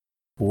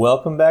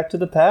Welcome back to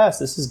the past.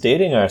 This is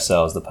Dating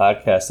Ourselves, the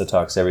podcast that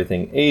talks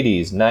everything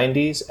 80s,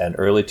 90s, and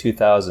early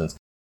 2000s.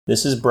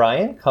 This is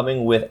Brian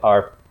coming with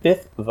our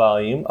 5th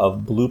volume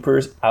of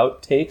bloopers,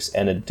 outtakes,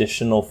 and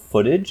additional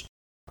footage.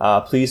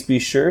 Please be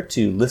sure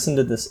to listen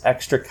to this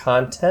extra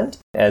content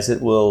as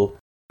it will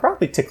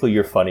probably tickle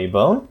your funny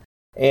bone.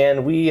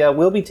 And we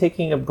will be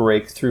taking a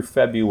break through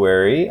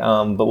February,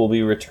 but we'll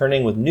be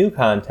returning with new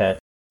content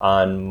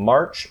on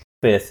March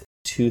 5th,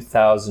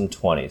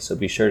 2020. So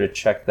be sure to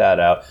check that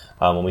out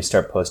when we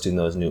start posting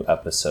those new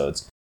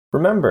episodes.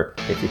 Remember,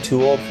 if you're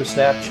too old for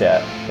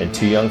Snapchat and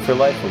too young for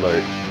Life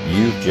Alert,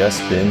 you've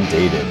just been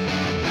dated.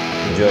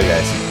 Enjoy,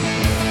 guys.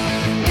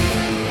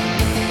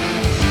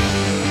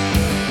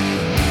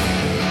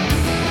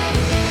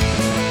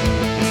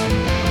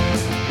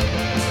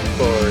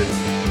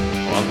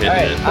 All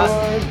right,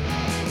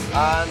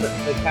 on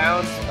the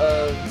count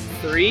of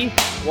 3,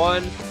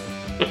 1.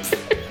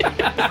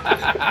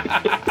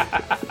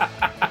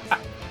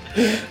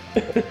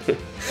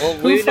 Well,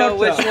 we know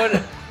which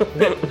one.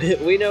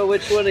 We know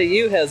which one of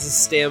you has a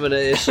stamina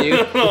issue.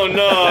 Oh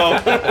no!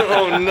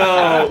 Oh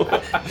no!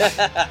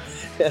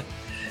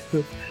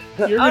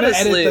 You're gonna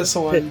edit this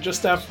one,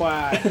 just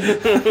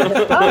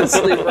FYI.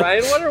 Honestly,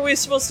 Brian, what are we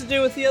supposed to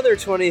do with the other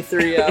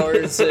 23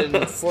 hours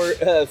and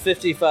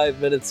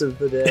 55 minutes of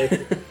the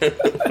day?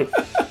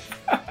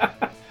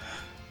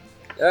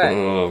 All right,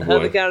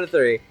 on the count of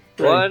 3.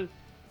 1,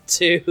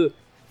 2,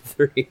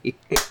 3.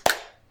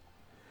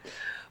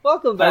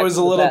 Welcome back. That was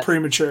a little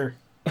premature.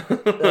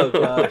 Oh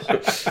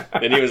gosh!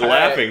 And he was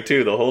laughing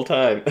too the whole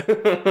time.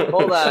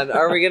 Hold on,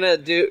 are we gonna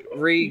do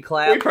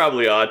re-clap? We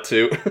probably ought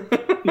to.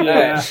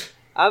 Yeah. Right.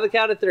 On the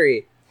count of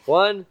 3.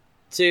 1,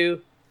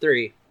 2,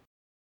 3.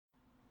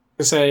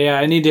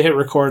 I need to hit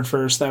record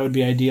first. That would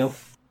be ideal.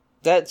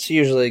 That's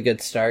usually a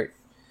good start.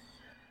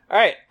 All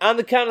right, on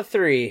the count of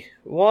 3.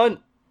 1,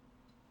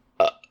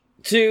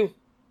 2,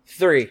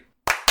 3.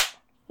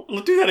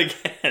 Let's do that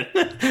again.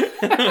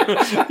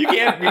 you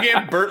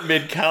can't burp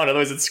mid count,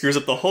 otherwise it screws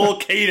up the whole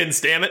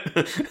cadence. Damn it!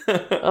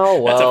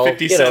 Oh well,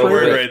 that's a 50-cent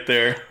word right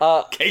there.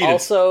 Cadence.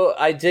 Also,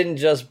 I didn't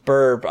just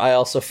burp; I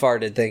also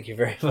farted. Thank you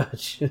very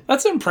much.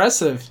 That's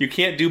impressive. You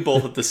can't do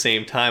both at the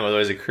same time,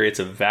 otherwise it creates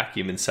a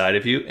vacuum inside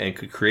of you and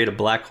could create a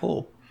black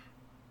hole.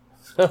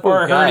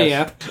 Or a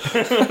hernia.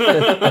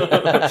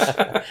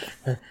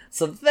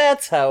 So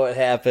that's how it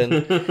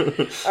happened.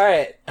 All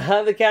right,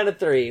 on the count of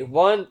 3.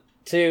 1,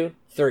 2,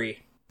 3.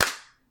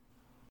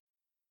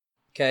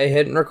 Okay,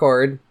 hitting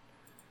record.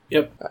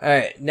 Yep. All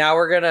right, now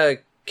we're gonna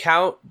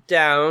count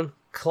down,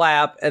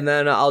 clap, and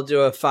then I'll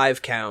do a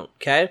 5 count.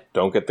 Okay.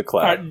 Don't get the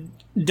clap.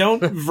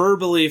 Don't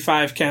verbally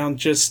 5 count,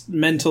 just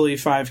mentally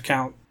 5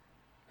 count.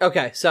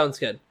 Okay, sounds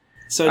good.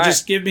 So all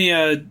just right.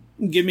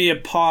 give me a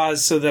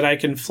pause so that I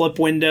can flip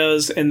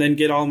windows and then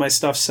get all my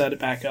stuff set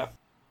back up.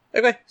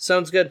 Okay,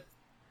 sounds good.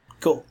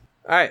 Cool.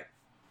 All right.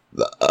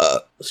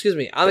 Excuse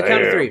me. On the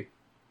count of 3.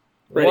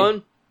 Ready.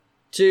 1,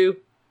 2,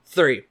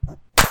 3.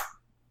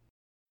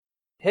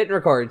 Hit and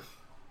record.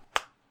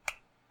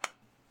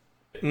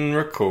 And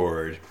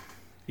record.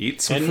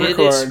 Eat some And fruit.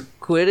 record.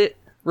 Quit it,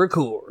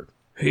 record.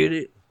 Hit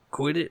it,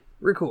 quit it,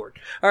 record.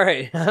 All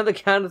right, on the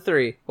count of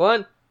 3.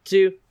 1,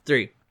 2,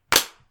 3.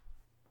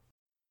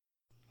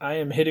 I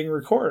am hitting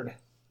record.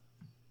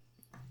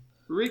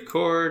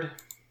 Record.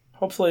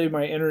 Hopefully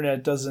my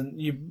internet doesn't...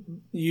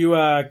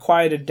 You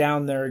quieted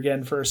down there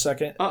again for a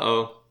second.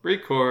 Uh-oh.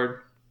 Record.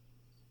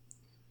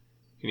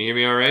 Can you hear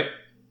me all right?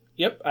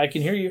 Yep, I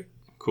can hear you.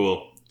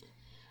 Cool.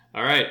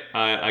 All right.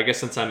 I guess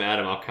since I'm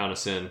Adam, I'll count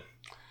us in.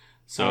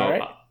 So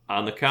right.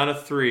 On the count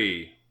of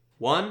 3.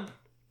 1,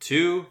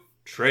 2,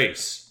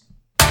 trace.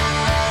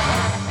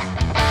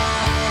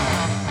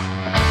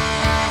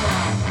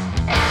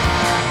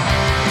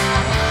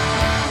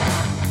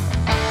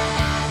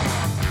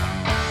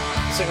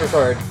 Hit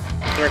record.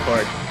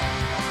 Record.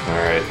 All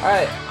right. All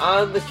right,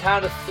 on the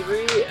count of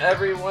 3,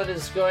 everyone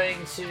is going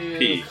to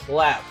P.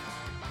 clap.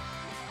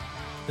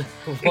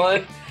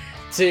 1,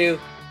 2,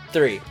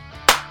 3.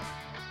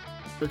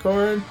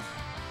 Record.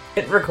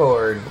 Hit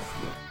record.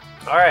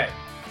 All right,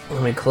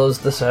 let me close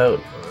this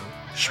out.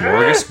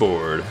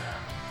 Smorgasbord.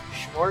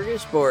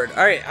 Smorgasbord.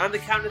 All right, on the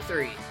count of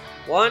 3.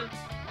 1,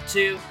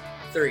 2,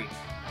 3.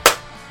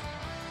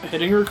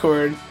 Hitting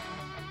record.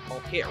 I'll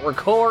hit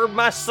record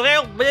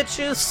myself,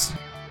 bitches.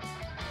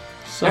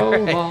 So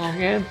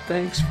long and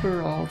thanks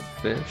for all the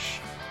fish.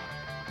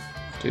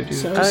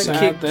 So I sad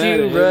kicked that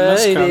you it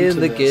must right come in to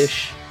the this.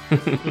 gish.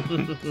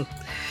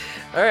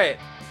 All right,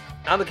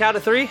 on the count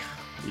of 3.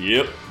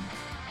 Yep.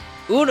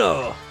 1,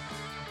 2,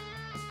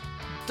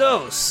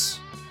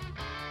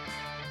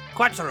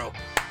 4.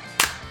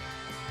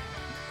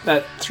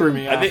 That threw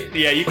me off. I think,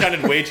 you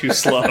counted way too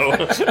slow.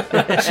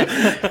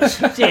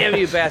 Damn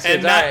you bastards.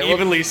 And not all right,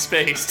 evenly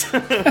spaced.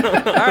 all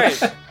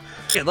right.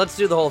 Shit, let's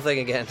do the whole thing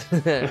again. All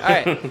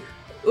right.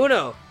 1,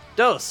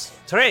 2,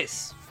 3.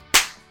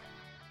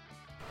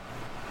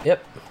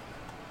 Yep.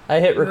 I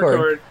hit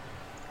record.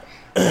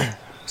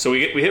 So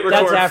we hit record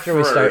That's after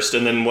we first, start.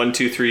 and then 1,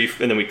 2, 3,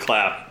 and then we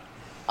clap.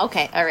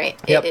 Okay, all right.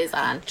 Yep. It is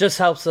on. Just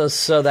helps us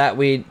so that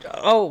we...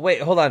 Oh,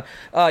 wait, hold on.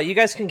 You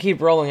guys can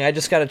keep rolling. I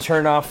just got to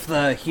turn off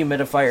the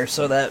humidifier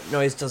so that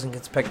noise doesn't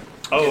get picked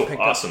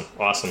Awesome.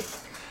 Awesome.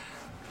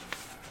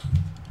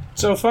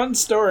 So, fun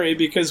story,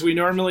 because we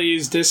normally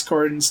use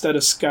Discord instead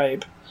of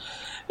Skype,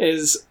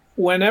 is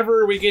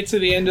whenever we get to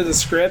the end of the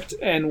script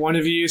and one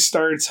of you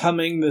starts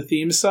humming the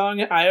theme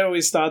song, I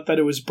always thought that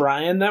it was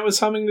Brian that was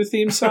humming the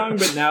theme song,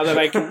 but now that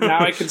I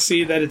can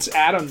see that it's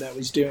Adam that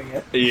was doing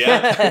it.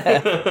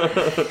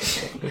 Yeah.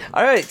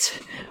 All right.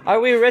 Are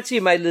we ready,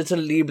 my little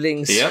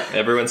lieblings? Yep,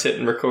 everyone's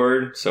hitting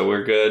record, so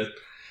we're good.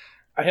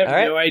 I have All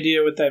right. no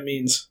idea what that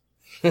means.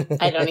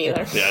 I don't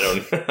either. Yeah, I don't...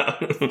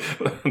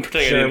 I'm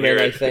pretending I didn't hear Sherman,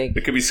 I it. think.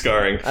 It could be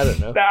scarring. I don't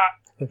know.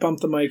 Bump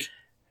the mic.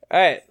 All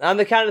right, on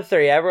the count of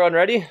 3. Everyone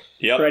ready?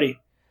 Yep. Ready.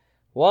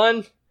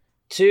 1,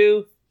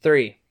 2,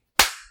 3.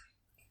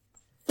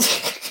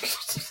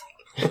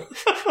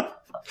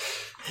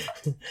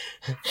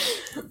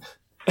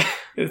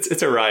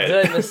 It's a riot.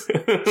 Did I miss?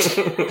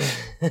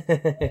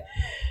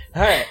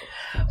 All right.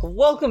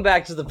 Welcome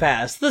back to the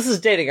past. This is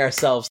Dating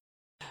Ourselves.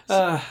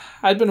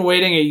 I'd been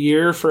waiting a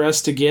year for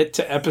us to get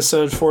to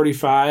episode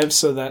 45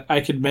 so that I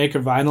could make a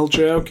vinyl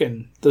joke,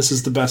 and this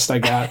is the best I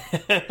got.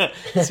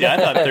 See, I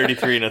thought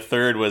 33 and a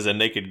third was a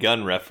Naked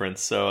Gun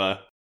reference, so...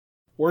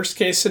 Worst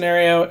case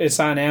scenario, it's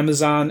on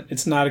Amazon.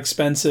 It's not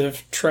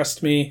expensive.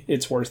 Trust me,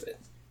 it's worth it.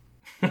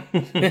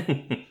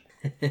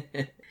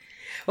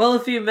 Well,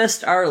 if you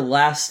missed our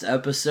last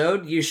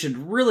episode, you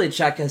should really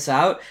check us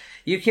out.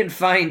 You can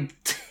find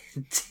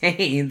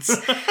taints.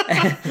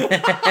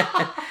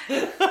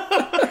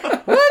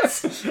 What?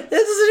 That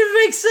doesn't even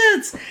make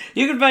sense.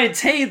 You can find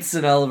taints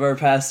in all of our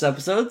past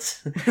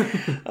episodes.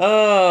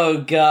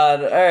 Oh,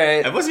 God. All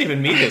right. That wasn't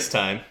even me this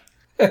time.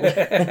 All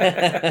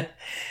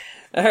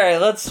right,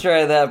 let's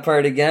try that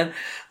part again.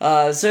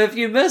 So if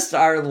you missed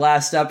our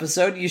last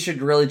episode, you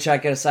should really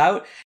check us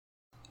out.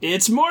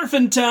 It's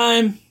morphin'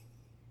 time!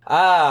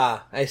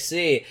 Ah, I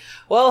see.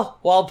 Well,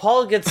 while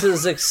Paul gets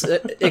his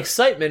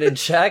excitement in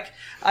check,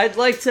 I'd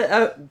like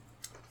to...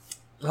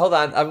 hold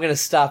on, I'm going to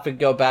stop and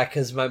go back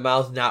because my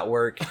mouth not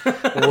work.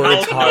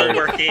 Words hard.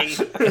 working.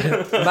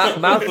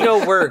 Mouth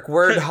no work,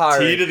 word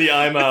hard. T to the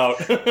I'm out.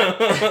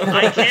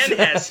 I can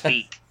has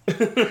speak.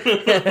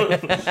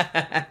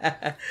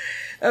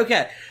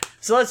 Okay,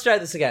 so let's try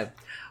this again.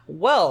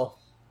 Well...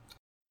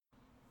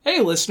 Hey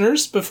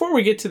listeners, before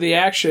we get to the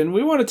action,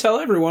 we want to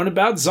tell everyone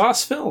about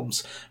Zoss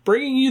Films,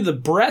 bringing you the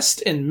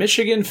best in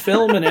Michigan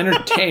film and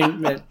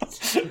entertainment.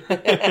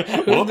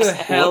 Who the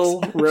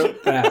hell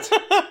wrote that?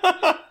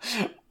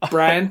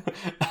 Brian?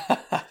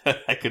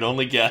 I could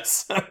only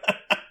guess.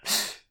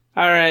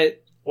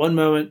 Alright, one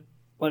moment.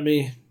 Let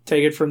me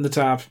take it from the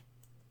top.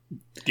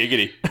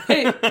 Giggity.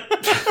 Hey.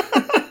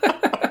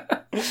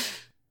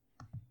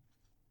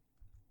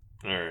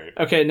 Alright.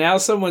 Okay, now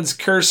someone's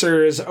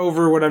cursor is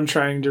over what I'm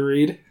trying to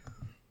read.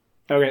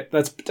 Okay,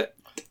 that's...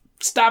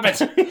 Stop it!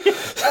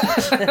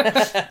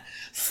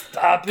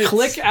 Stop it.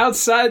 Click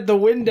outside the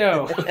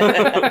window.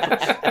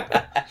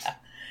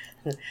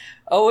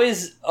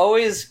 Always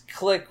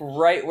click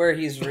right where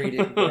he's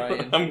reading,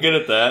 Brian. I'm good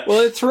at that. Well,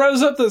 it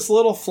throws up this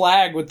little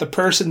flag with the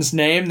person's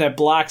name that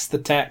blocks the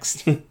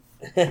text.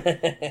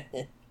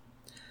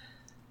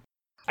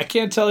 I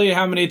can't tell you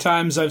how many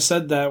times I've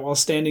said that while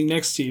standing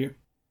next to you.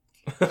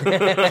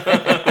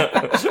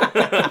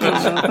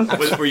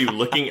 Were you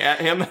looking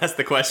at him? That's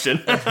the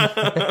question. Never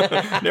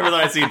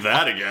thought I'd see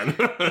that again.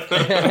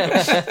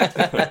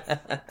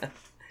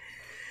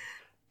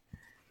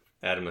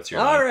 Adam, what's your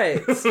All line? right.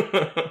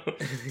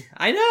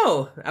 I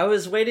know. I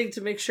was waiting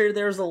to make sure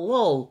there was a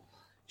lull.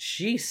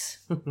 Jeez.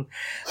 All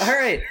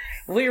right.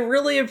 We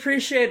really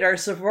appreciate our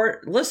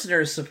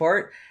listeners'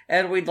 support,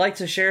 and we'd like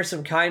to share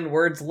some kind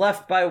words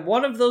left by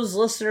one of those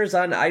listeners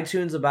on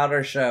iTunes about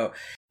our show.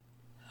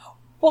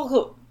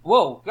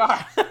 Whoa,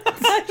 God.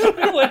 I don't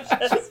know what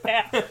just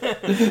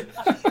happened.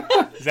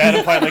 Is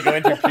Adam finally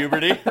going through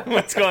puberty?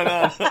 What's going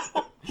on?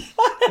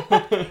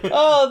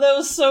 Oh, that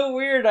was so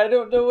weird. I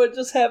don't know what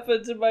just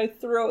happened to my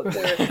throat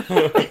there.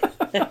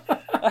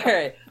 All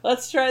right,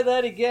 let's try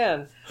that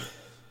again.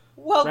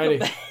 Welcome Ready.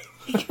 back.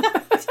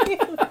 God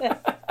damn it.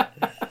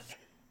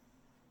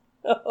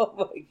 Oh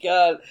my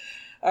God.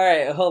 All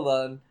right, hold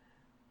on.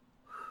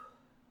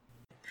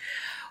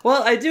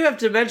 Well, I do have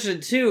to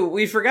mention, too,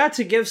 we forgot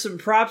to give some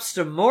props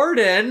to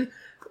Morden,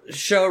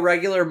 show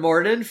regular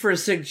Morden, for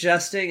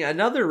suggesting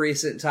another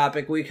recent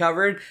topic we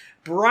covered,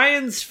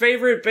 Brian's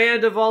favorite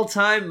band of all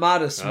time,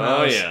 Modest Mouse.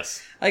 Oh,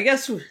 yes. I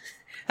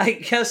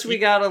guess we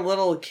got a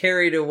little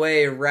carried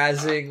away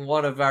razzing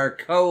one of our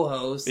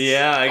co-hosts.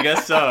 Yeah, I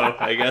guess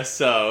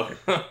so.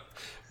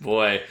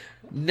 Boy.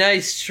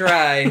 Nice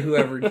try,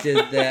 whoever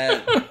did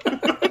that.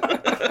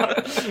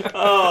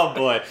 Oh,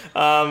 boy.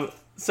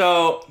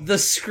 So the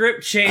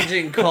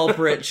script-changing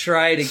culprit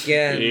tried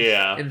again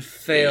and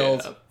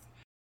failed. Yeah.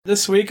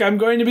 This week I'm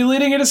going to be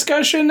leading a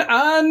discussion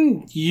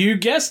on, you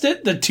guessed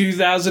it, the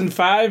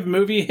 2005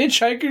 movie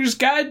Hitchhiker's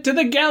Guide to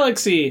the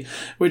Galaxy,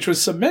 which was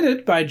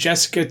submitted by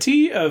Jessica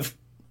T. of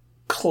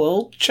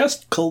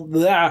Colchester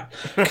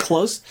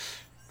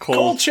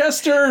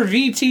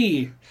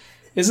VT.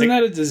 Isn't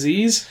that a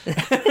disease?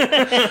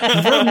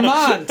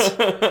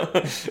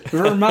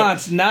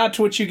 Vermont, not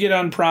what you get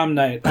on prom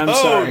night. I'm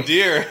sorry. Oh,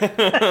 dear.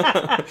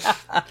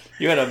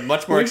 You had a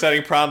much more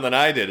exciting prom than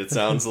I did, it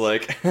sounds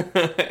like. And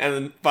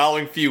the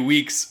following few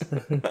weeks.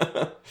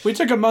 We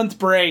took a month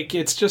break.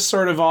 It's just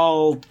sort of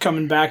all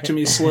coming back to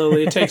me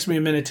slowly. It takes me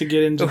a minute to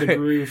get into the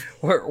groove.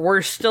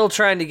 We're still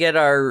trying to get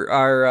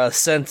our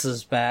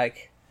senses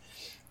back.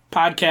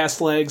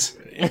 Podcast legs.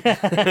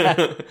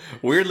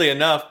 Weirdly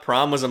enough,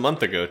 prom was a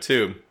month ago,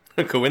 too.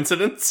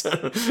 Coincidence?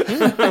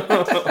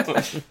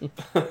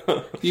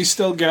 You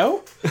still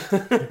go?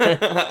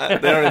 They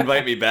don't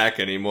invite me back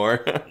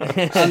anymore.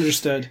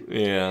 Understood.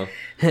 Yeah.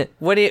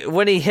 When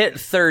he hit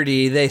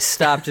 30, they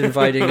stopped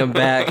inviting him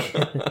back.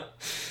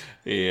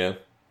 Yeah.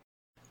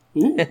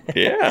 Ooh.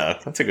 Yeah,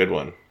 that's a good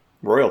one.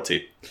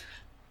 Royalty.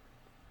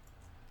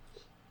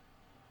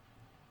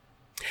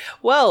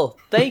 Well,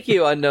 thank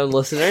you, unknown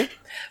listener.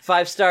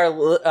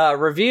 5-star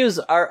reviews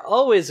are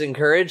always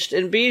encouraged,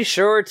 and be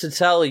sure to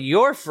tell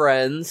your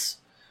friends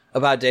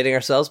about Dating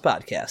Ourselves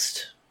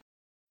podcast.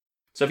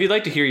 So if you'd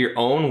like to hear your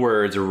own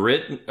words if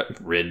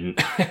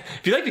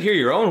you'd like to hear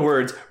your own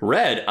words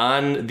read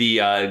on the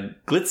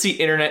glitzy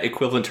internet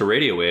equivalent to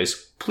radio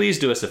waves, please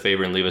do us a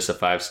favor and leave us a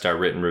 5-star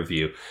written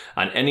review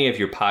on any of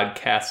your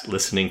podcast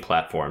listening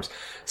platforms.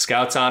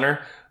 Scout's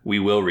honor, we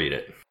will read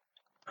it.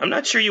 I'm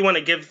not sure you want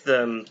to give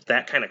them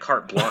that kind of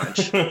carte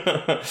blanche.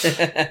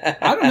 I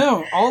don't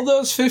know. All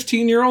those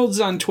 15-year-olds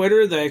on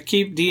Twitter that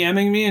keep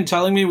DMing me and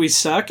telling me we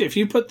suck, if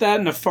you put that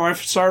in a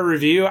 5-star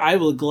review, I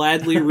will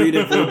gladly read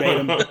it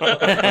verbatim.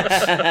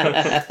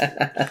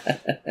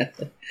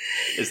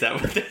 Is that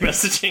what they're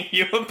messaging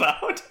you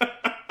about?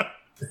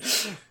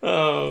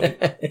 Oh,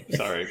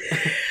 sorry.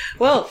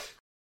 Well,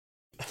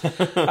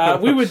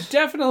 we would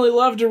definitely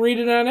love to read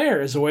it on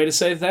air as a way to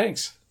say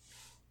thanks.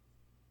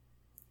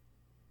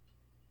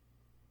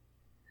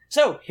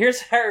 so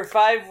here's our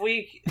 5-star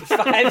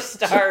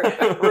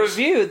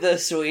review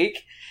this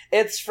week.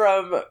 It's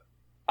from,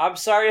 I'm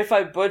sorry if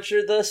I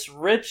butchered this,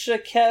 Rich A.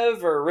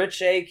 Kev or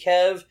Rich A.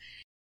 Kev.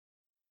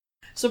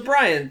 So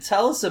Brian,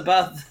 tell us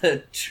about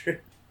the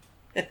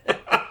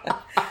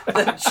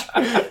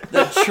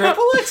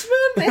Triple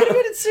X-Men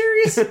animated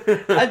series?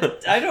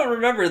 I don't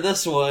remember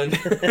this one.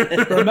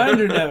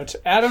 Reminder note,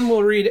 Adam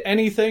will read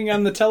anything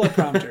on the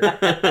teleprompter.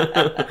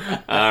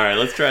 All right,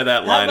 let's try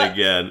that line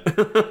again.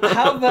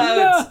 How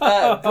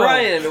about,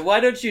 Brian, why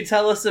don't you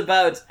tell us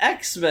about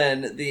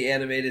X-Men, the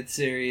animated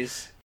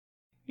series?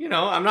 You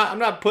know, I'm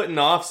not putting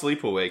off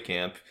Sleepaway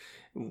Camp.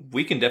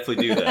 We can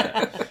definitely do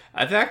that.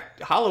 In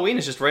fact, Halloween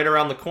is just right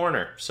around the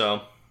corner,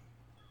 so...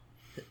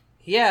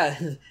 Yeah,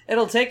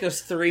 it'll take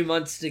us 3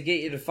 months to get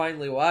you to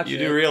finally watch it. You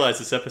do realize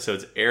this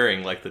episode's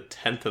airing like the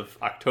 10th of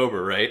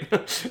October, right?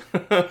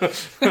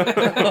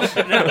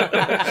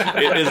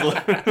 It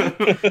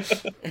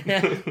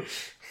is.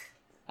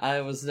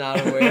 I was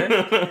not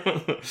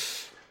aware.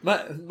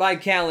 My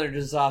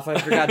calendar's off. I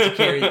forgot to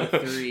carry the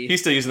 3.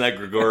 He's still using that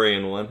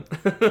Gregorian one.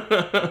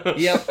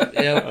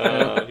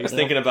 Yep. He's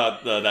thinking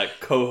about that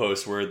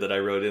co-host word that I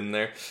wrote in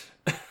there.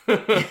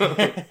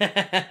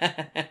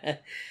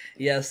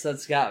 Yes,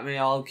 that's got me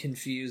all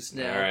confused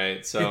now. All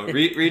right, so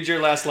read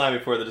your last line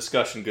before the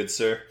discussion, good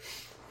sir.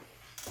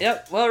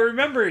 Yep, well,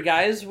 remember,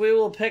 guys, we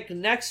will pick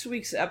next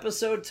week's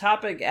episode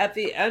topic at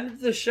the end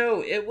of the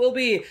show. It will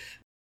be...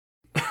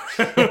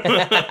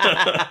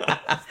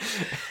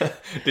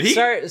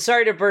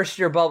 Sorry to burst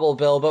your bubble,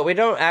 Bill, but we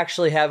don't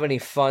actually have any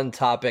fun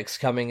topics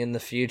coming in the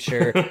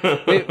future.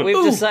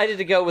 We've decided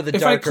to go with a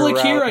darker route. If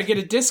I click here, I get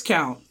a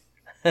discount.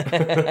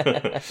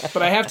 But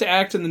I have to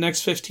act in the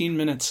next 15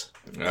 minutes.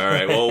 All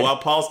right. Well, while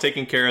Paul's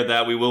taking care of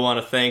that, we will want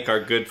to thank our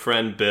good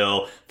friend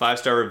Bill.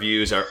 5-star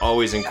reviews are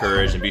always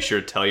encouraged, and be sure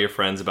to tell your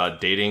friends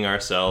about Dating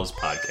Ourselves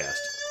podcast.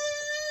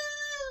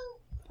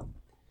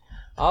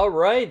 All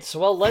right. So,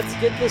 well, let's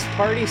get this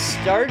party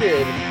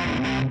started.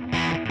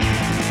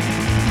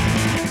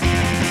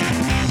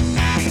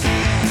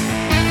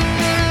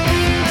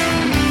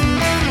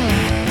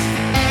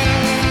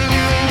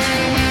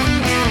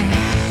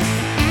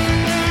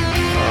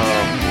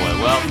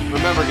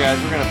 Remember,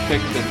 guys, we're going to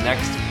pick the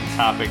next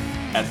topic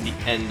at the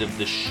end of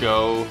the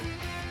show.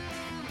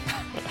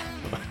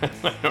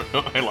 I don't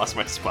know. I lost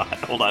my spot.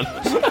 Hold on.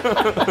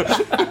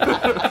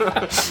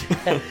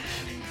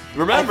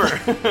 Remember.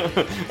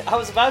 I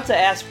was about to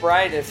ask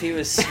Brian if he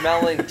was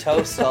smelling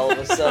toast all of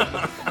a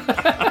sudden.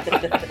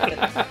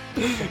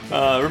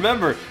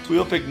 Remember, we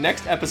will pick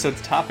next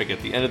episode's topic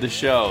at the end of the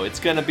show. It's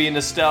going to be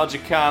Nostalgia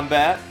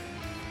Combat.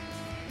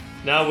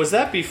 Now, was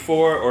that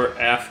before or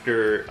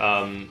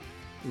after...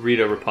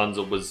 Rita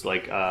Rapunzel was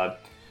like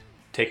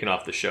taken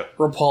off the show.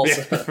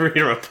 Repulsa.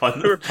 Rita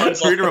Rapunzel.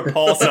 Rita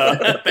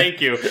Repulsa.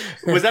 Thank you.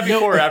 Was that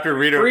before or after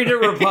Rita? Rita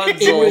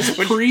Rapunzel.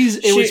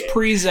 It was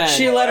pre-Zen.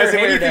 She let her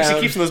hair down.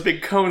 She keeps those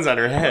big cones on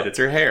her head. It's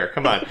her hair.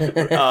 Come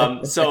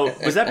on. So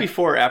was that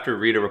before or after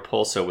Rita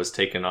Repulsa was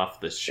taken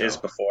off this show? It was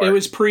before. It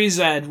was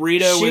pre-Zed.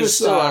 Rita She was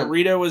still on.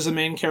 Rita was the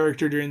main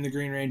character during the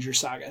Green Ranger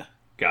saga.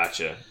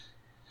 Gotcha.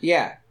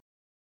 Yeah.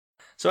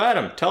 So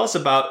Adam, tell us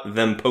about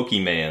them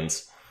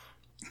Pokemans.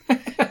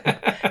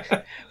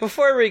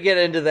 Before we get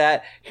into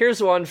that,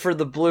 here's one for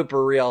the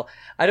blooper reel.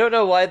 I don't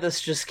know why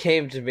this just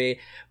came to me,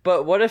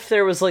 but what if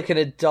there was like an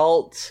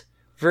adult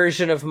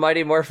version of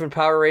Mighty Morphin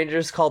Power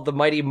Rangers called the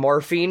Mighty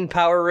Morphine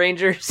Power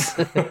Rangers?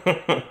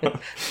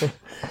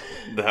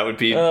 That would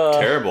be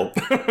terrible.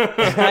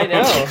 I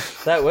know.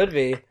 That would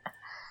be.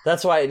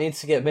 That's why it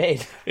needs to get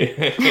made.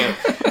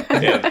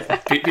 Yeah.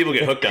 People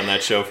get hooked on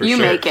that show for You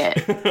sure. make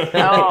it.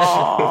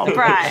 Oh,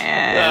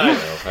 Brian.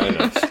 I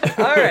know.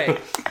 All right.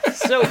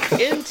 So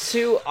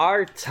into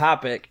our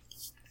topic.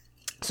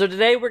 So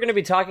today we're going to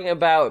be talking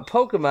about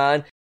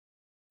Pokemon.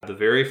 The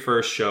very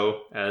first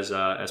show, as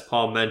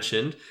Paul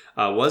mentioned,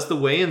 was the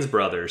Wayans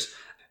Brothers.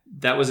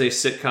 That was a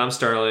sitcom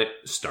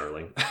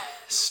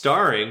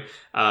starring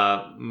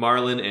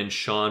Marlon and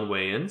Sean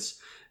Wayans.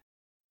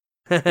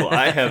 Well,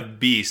 I have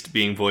Beast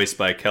being voiced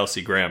by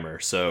Kelsey Grammer,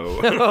 so...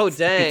 Oh,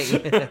 dang.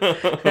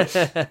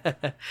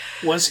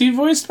 Was he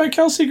voiced by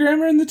Kelsey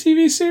Grammer in the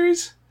TV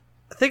series?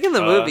 I think in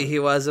the movie he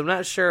was. I'm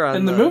not sure on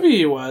In the movie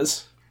he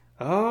was.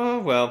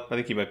 Oh, well, I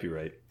think you might be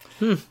right.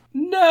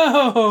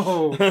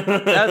 No!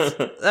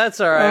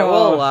 That's all right.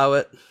 We'll allow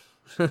it.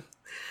 All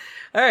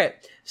right.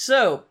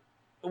 So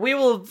we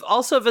will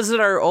also visit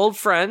our old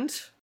friend.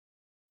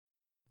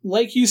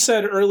 Like you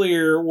said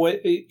earlier,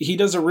 he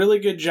does a really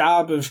good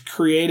job of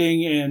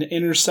creating an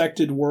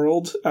intersected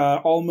world,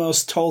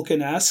 almost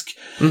Tolkien-esque.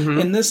 Mm-hmm.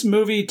 And this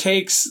movie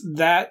takes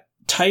that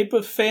type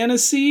of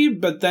fantasy,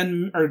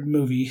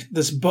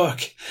 this book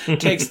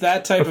takes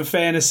that type of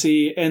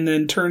fantasy and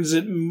then turns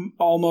it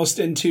almost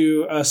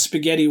into a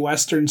spaghetti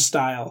western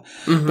style.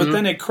 Mm-hmm. But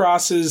then it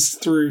crosses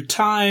through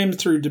time,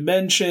 through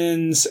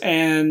dimensions,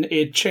 and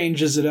it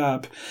changes it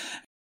up.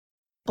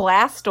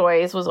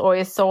 Blastoise was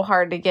always so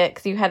hard to get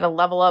because you had to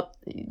level up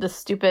the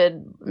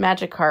stupid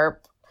Magikarp.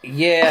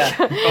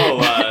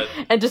 Yeah.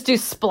 And just do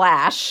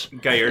splash.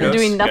 Gyarados?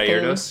 Doing nothing.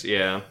 Gyarados,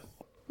 yeah.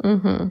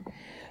 Mm-hmm.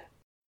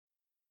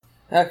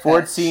 Okay.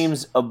 Ford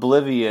seems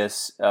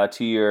oblivious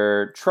to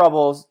your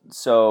troubles,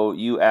 so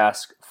you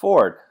ask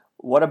Ford,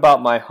 "What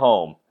about my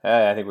home?"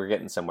 I think we're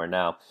getting somewhere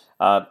now.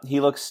 He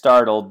looks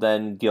startled,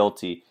 then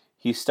guilty.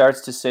 He starts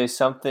to say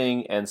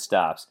something and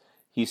stops.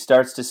 He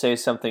starts to say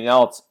something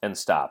else and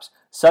stops.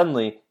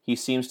 Suddenly, he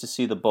seems to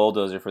see the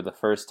bulldozer for the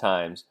first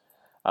time.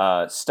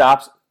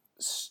 Stops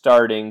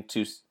starting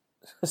to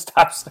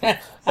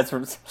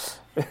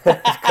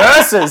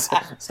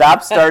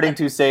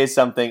say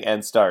something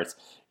and starts.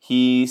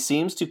 He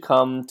seems to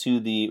come to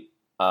the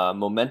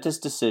momentous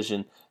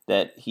decision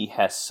that he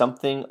has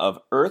something of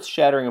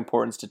earth-shattering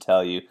importance to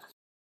tell you.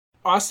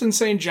 Austin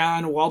St.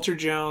 John, Walter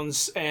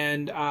Jones,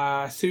 and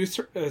Thu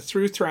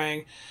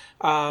Thrang,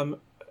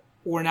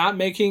 we're not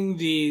making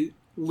the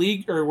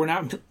union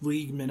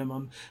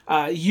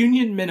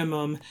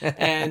minimum,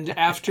 and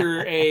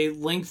after a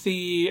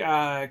lengthy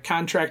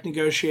contract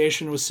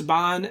negotiation with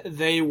Saban,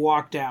 they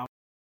walked out.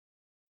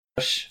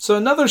 So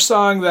another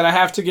song that I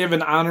have to give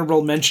an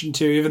honorable mention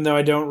to, even though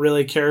I don't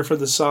really care for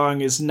the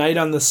song, is Night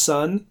on the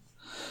Sun.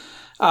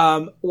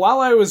 While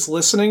I was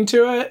listening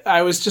to it,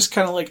 I was just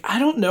kind of like, I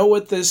don't know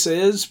what this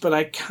is, but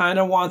I kind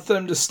of want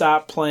them to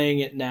stop playing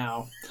it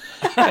now.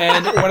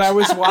 And when I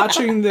was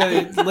listening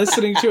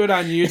to it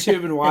on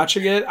YouTube and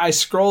watching it, I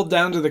scrolled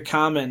down to the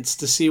comments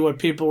to see what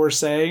people were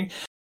saying.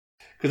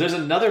 Because there's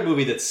another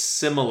movie that's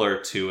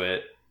similar to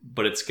it,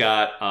 but it's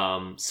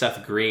got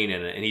Seth Green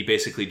in it, and he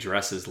basically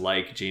dresses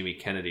like Jamie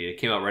Kennedy. It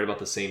came out right about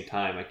the same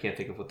time. I can't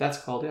think of what that's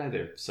called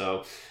either.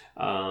 So,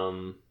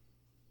 I'm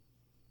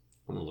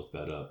going to look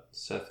that up.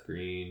 Seth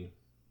Green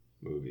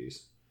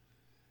movies.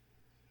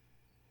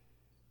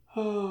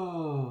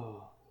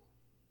 Oh.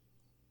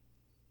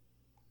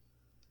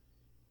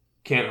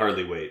 Can't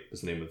Hardly Wait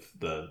was the name of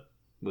the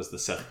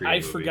Seth Green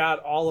movie. I forgot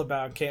all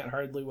about Can't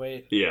Hardly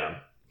Wait. Yeah.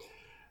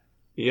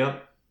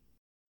 Yep.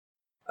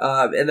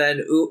 And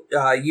then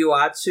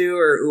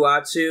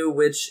Uatu,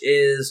 which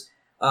is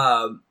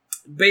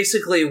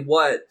basically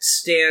what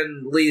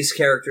Stan Lee's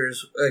character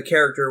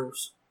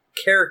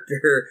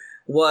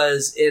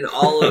was in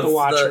all of The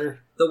Watcher.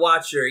 The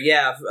Watcher,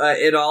 yeah.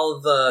 In all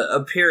of the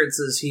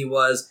appearances he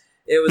was,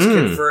 it was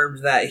confirmed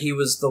that he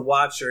was the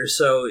Watcher,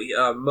 so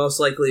most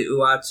likely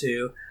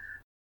Uatu.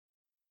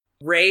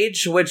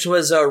 Rage, which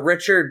was a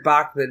Richard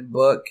Bachman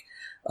book,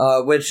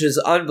 which is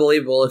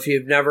unbelievable if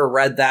you've never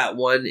read that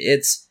one.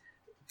 It's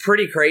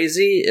pretty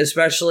crazy,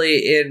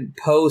 especially in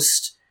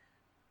post...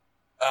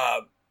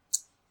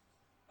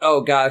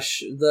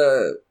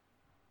 the...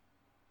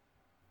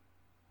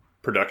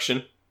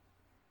 Production?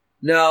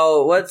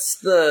 No, what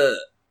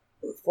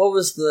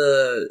was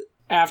the...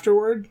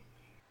 Afterward?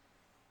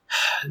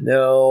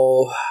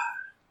 No...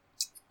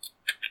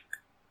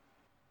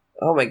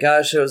 oh my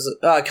gosh, it was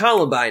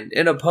Columbine.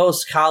 In a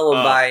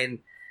post-Columbine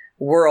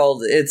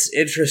world, it's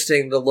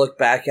interesting to look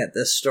back at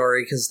this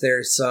story because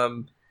there's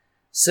some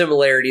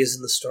similarities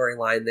in the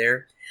storyline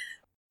there.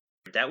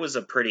 That was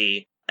a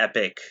pretty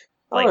epic,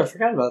 I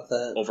forgot about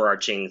that.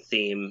 overarching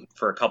theme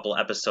for a couple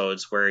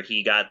episodes where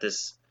he got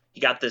this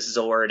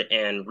Zord,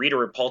 and Rita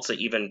Repulsa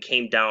even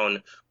came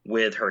down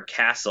with her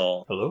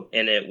castle. Hello?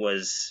 And it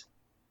was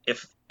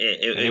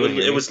Anyone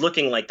hear it me? was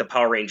looking like the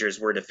Power Rangers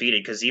were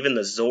defeated, because even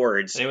the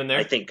Zords, Anyone there?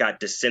 I think, got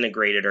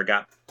disintegrated or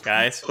got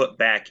Guys? put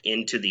back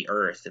into the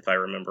earth, if I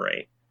remember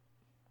right.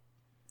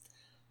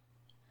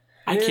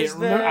 I can't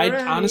remember. I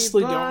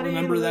honestly don't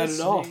remember that at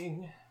all.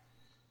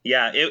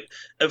 Yeah,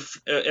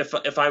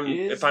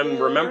 if I'm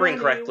remembering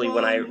correctly,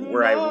 when I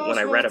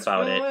read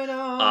about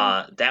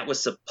it, that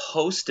was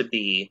supposed to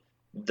be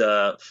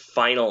the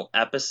final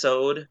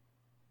episode.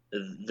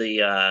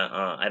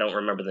 I don't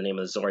remember the name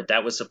of the Zord.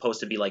 That was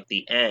supposed to be like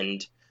the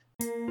end.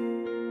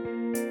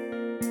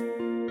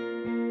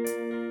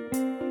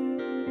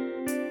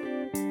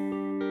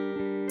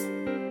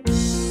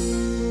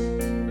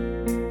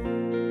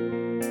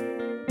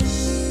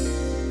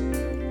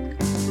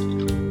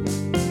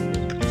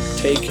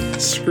 Take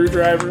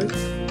screwdriver.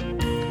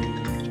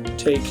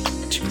 Take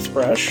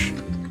toothbrush.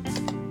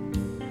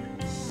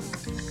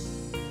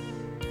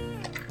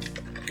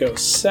 Go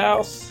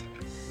south.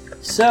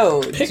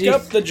 So, Pick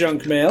up the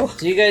junk mail.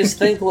 do you guys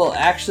think we'll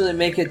actually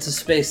make it to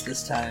space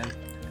this time?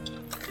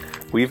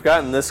 We've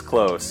gotten this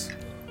close.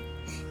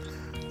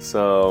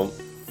 So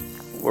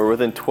we're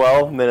within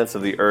 12 minutes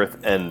of the Earth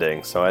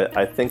ending, so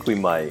I think we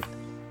might.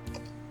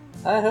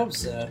 I hope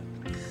so.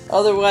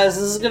 Otherwise,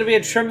 this is going to be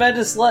a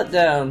tremendous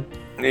letdown.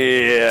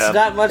 Yeah. It's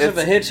not much of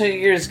a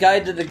Hitchhiker's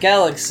Guide to the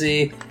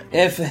Galaxy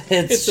if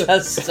it's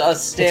just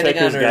us standing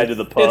on Hitchhiker's Guide to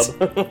Earth.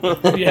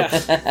 the Pub.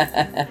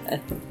 Yeah.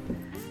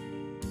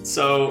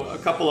 So, a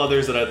couple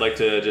others that I'd like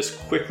to just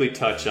quickly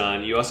touch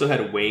on. You also had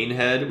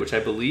Waynehead, which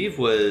I believe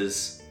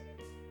was...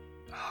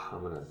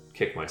 I'm going to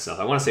kick myself.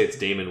 I want to say it's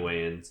Damon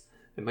Wayans.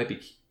 It might be...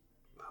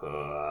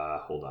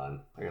 hold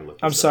on. I gotta look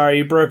this I'm up. sorry,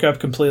 you broke up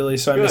completely,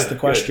 so I missed the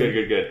question.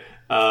 Good.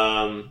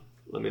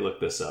 Let me look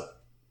this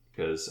up,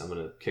 because I'm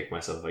going to kick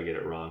myself if I get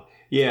it wrong.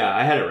 Yeah,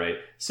 I had it right.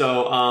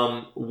 So,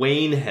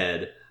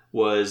 Waynehead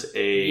was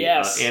a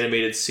Yes.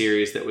 animated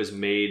series that was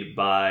made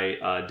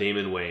by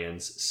Damon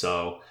Wayans.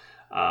 So...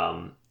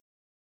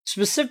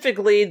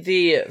 Specifically,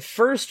 the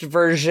first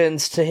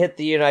versions to hit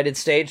the United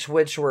States,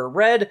 which were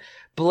red,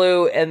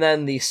 blue, and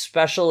then the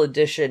special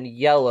edition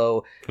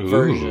yellow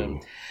version.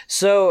 Ooh.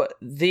 So,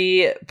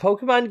 the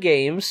Pokemon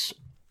games...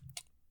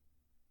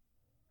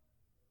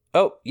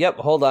 Oh, yep,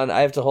 hold on. I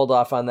have to hold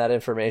off on that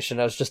information.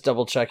 I was just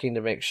double-checking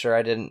to make sure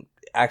I didn't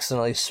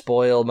accidentally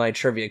spoil my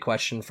trivia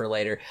question for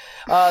later.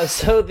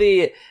 So,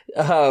 the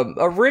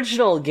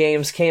original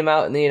games came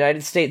out in the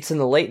United States in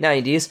the late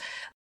 90s,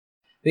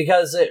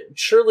 because it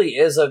truly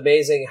is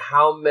amazing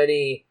how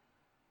many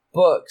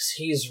books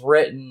he's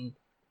written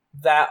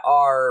that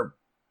are,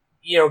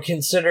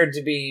 considered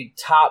to be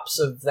tops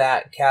of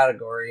that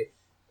category.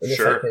 And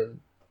Sure. if I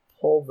can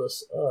pull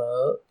this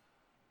up.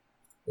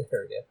 There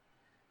we go.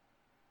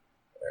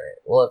 Alright,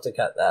 we'll have to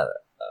cut that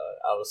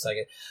out a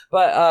second.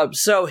 But,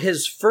 so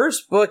his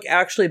first book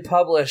actually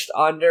published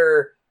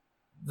under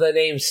the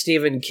name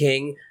Stephen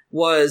King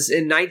was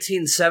in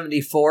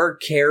 1974,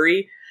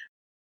 Carrie.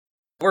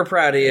 We're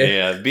proud of you.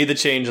 Yeah, be the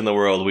change in the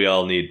world we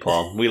all need,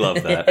 Paul. We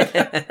love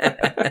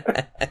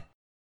that.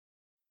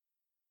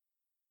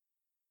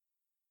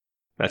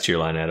 That's your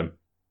line, Adam.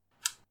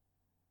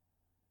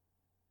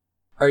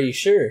 Are you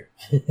sure?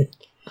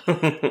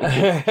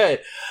 Alright.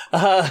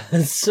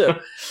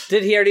 So,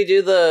 did he already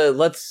do the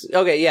let's...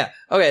 Okay, yeah.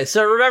 Okay,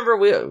 so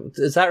remember,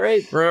 is that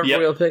right? Remember Yep.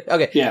 we'll pick?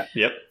 Okay. Yeah.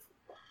 Yep.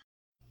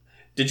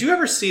 Did you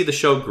ever see the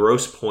show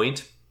Grosse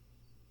Pointe?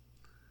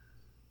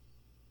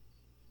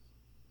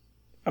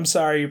 I'm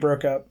sorry, you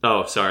broke up.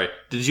 Oh, sorry.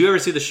 Did you ever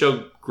see the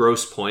show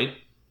Grosse Pointe?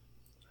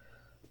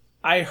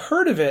 I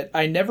heard of it.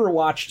 I never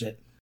watched it.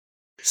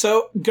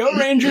 So, Go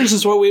Rangers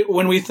is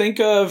when we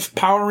think of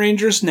Power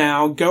Rangers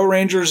now, Go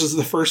Rangers is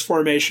the first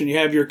formation. You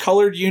have your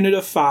colored unit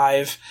of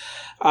 5.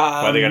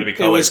 Why they gotta be It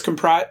colored? was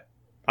comprised...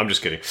 I'm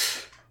just kidding.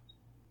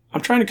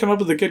 I'm trying to come up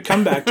with a good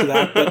comeback to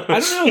that, but I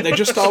don't know. They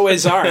just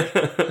always are.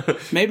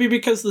 Maybe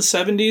because the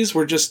 70s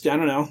were just, I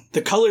don't know.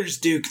 The colors,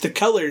 Duke. The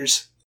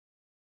colors.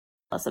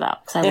 Us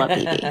about because I love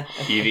Eevee.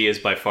 Eevee is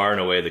by far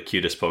and away the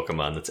cutest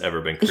Pokemon that's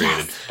ever been created.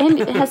 Yes. And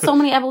it has so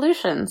many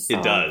evolutions. It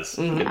so- does.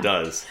 Mhm. It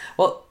does.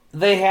 Well,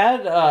 they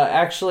had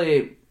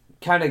actually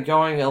kind of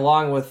going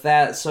along with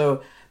that.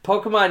 So,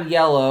 Pokemon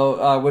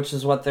Yellow, which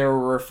is what they were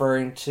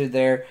referring to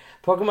there,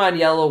 Pokemon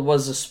Yellow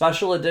was a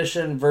special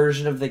edition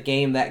version of the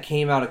game that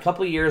came out a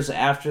couple years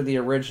after the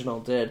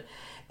original did.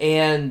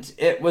 And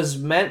it was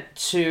meant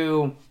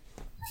to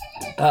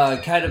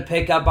kind of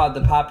pick up on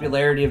the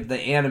popularity of the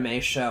anime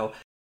show.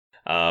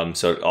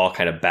 So it all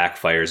kind of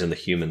backfires in the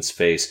human's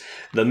face.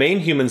 The main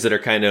humans that are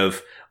kind of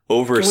Can we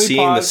overseeing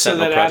the pause so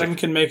Sentinel that Project. Adam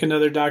can make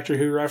another Doctor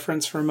Who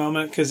reference for a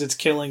moment? Because it's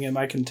killing him,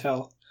 I can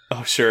tell.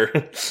 Oh, sure.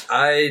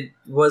 I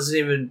wasn't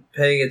even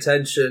paying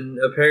attention,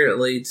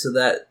 apparently, to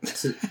that.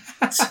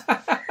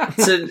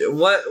 To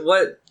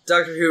what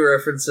Doctor Who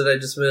reference did I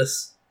just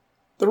miss?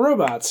 The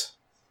robots.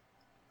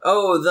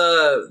 Oh,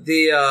 the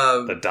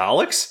The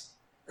Daleks?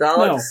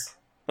 Daleks?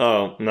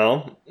 Oh,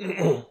 no.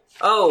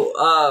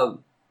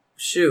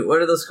 Shoot,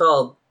 what are those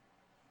called?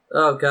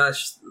 Oh,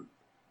 gosh.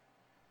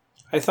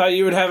 I thought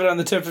you would have it on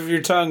the tip of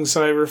your tongue,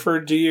 so I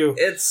referred to you.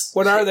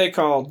 What are they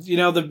called? You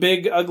know, the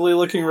big,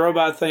 ugly-looking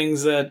robot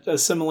things that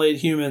assimilate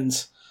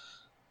humans.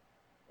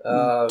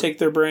 Take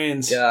their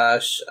brains.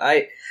 Gosh,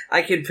 I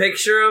can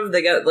picture them.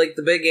 They got, like,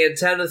 the big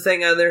antenna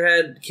thing on their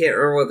head. Can't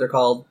remember what they're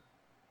called.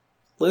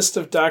 List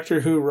of Doctor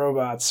Who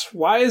robots.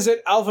 Why is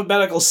it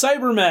alphabetical?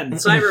 Cybermen!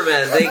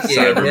 Cybermen, thank you.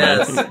 Cybermen.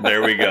 Yes.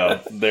 There we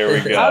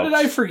go. How did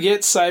I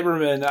forget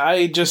Cybermen?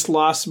 I just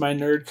lost my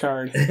nerd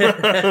card.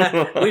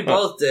 We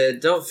both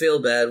did. Don't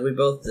feel bad. We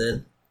both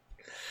did.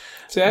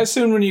 See, I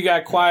assumed when you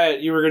got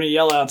quiet, you were going to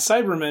yell out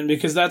Cybermen,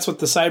 because that's what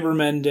the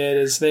Cybermen did,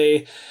 is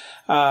they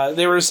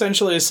were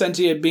essentially a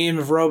sentient beam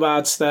of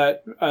robots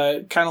that,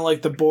 kind of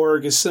like the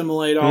Borg,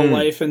 assimilate all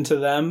life into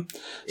them.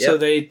 Yep. So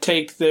they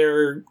take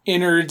their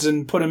innards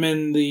and put them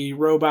in the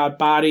robot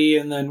body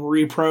and then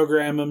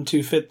reprogram them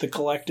to fit the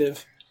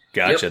collective.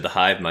 Gotcha, the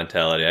hive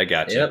mentality. I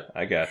gotcha.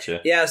 I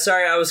gotcha. Yeah,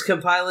 sorry, I was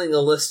compiling a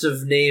list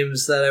of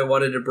names that I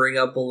wanted to bring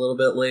up a little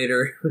bit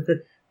later.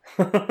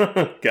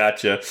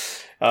 Gotcha.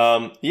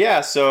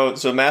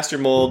 So Master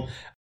Mold.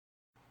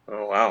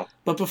 Oh, wow.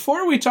 But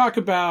before we talk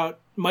about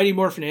Mighty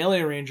Morphin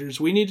Alien Rangers,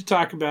 we need to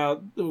talk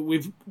about,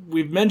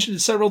 we've mentioned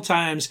it several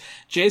times,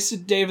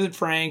 Jason David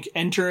Frank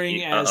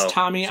entering as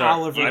Tommy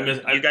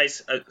Oliver. You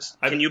guys,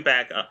 can you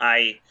back?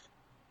 I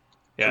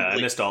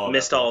missed all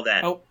of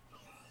that. Oh,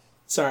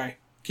 sorry.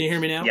 Can you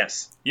hear me now?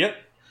 Yes. Yep.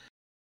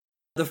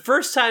 The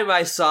first time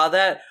I saw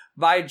that,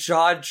 my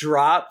jaw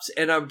dropped,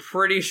 and I'm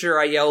pretty sure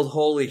I yelled,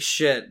 "Holy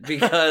shit,"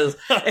 because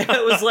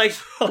it was like,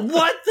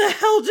 what the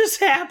hell just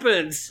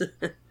happened?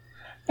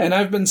 And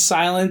I've been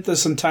silent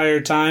this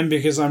entire time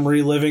because I'm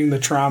reliving the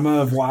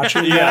trauma of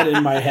watching that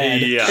in my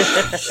head. Yeah.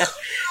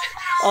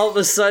 All of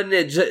a sudden,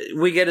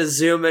 we get a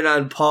zoom in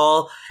on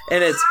Paul,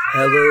 and it's,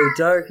 "Hello,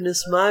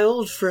 darkness, my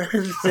old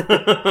friend."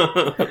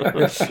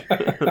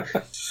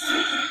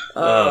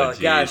 Oh,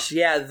 gosh.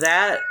 Yeah,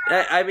 that...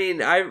 I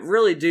mean, I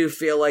really do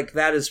feel like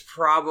that is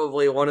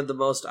probably one of the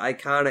most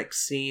iconic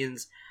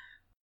scenes.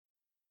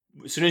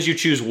 As soon as you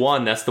choose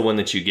one, that's the one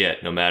that you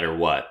get, no matter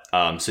what.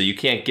 So you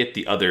can't get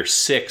the other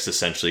 6,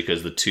 essentially,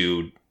 because the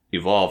 2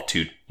 evolved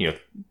to,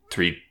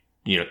 3...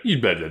 you know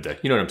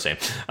what I'm saying.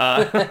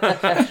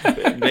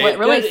 What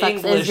really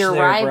sucks English is your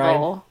there, rival.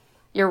 Brian.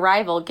 Your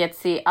rival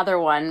gets the other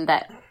one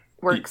that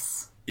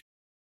works.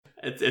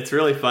 It's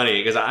really funny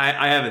because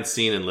I haven't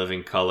seen In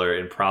Living Color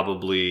in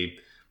probably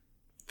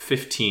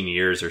 15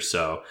 years or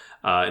so.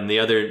 And the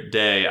other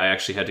day, I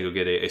actually had to go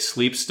get a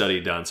sleep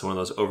study done. So one of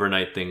those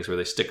overnight things where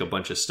they stick a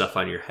bunch of stuff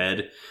on your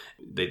head.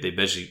 They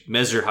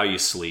measure how you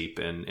sleep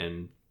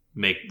and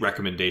make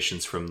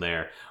recommendations from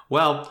there.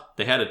 Well,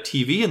 they had a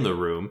TV in the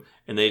room,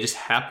 and they just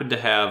happened to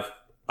have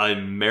a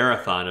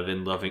marathon of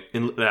In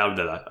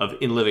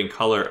Living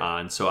Color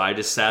on. So I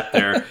just sat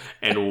there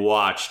and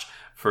watched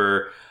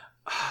for,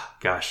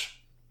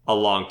 a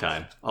long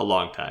time.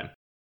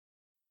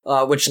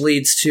 Which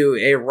leads to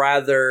a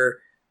rather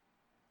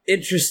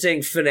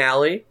interesting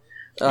finale.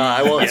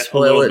 I won't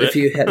spoil it if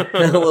you had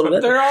a little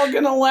bit. They're all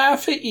going to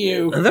laugh at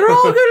you. They're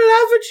all going to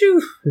laugh at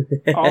you.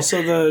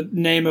 Also the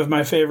name of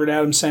my favorite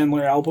Adam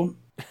Sandler album.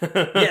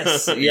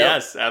 Yes. Yep.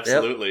 Yes,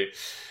 absolutely. Yep.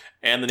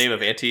 And the name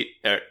of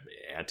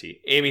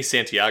Amy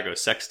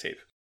Santiago's sex tape.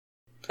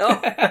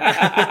 Oh.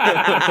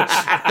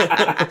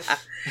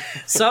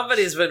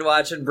 Somebody's been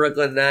watching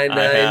Brooklyn Nine-Nine.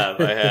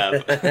 I have.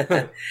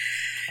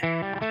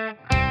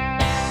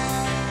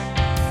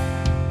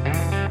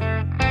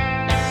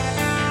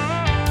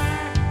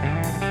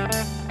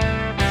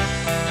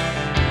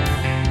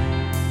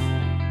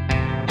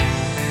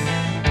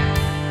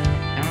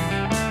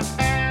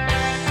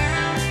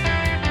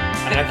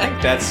 And I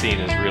think that scene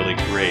is really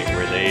great,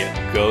 where they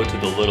go to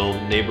the little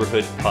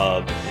neighborhood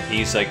pub, and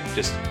he's like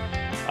just,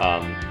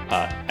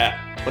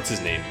 what's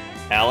his name?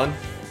 Alan?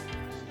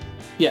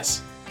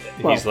 Yes.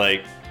 He's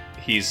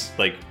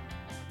like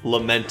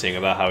lamenting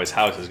about how his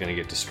house is going to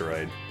get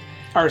destroyed.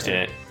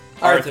 Arthur,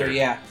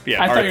 yeah.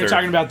 I thought you were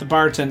talking about the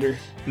bartender.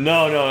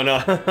 No.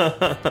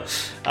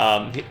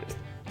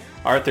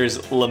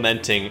 Arthur's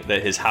lamenting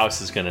that his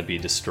house is going to be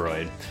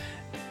destroyed.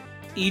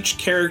 Each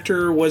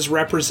character was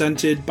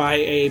represented by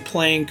a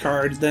playing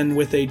card, then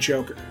with a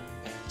joker.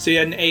 So you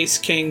had an ace,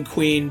 king,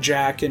 queen,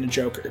 jack, and a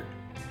joker.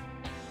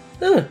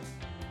 Huh.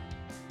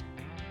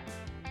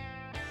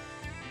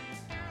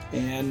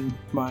 And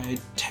my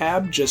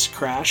tab just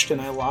crashed and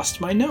I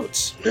lost my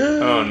notes.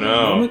 Oh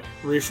no.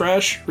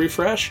 Refresh.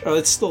 Oh,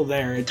 it's still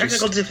there.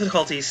 Technical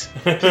difficulties.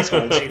 Please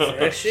hold.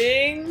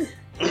 Refreshing.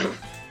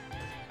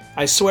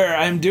 I swear,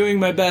 I'm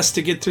doing my best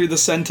to get through the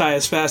Sentai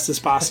as fast as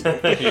possible.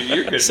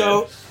 You're good.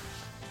 So,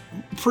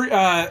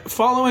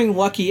 following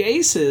Lucky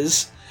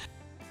Aces,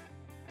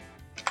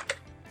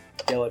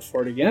 Yell at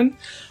Ford again.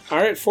 All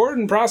right, Ford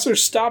and Prosser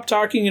stop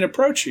talking and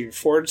approach you.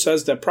 Ford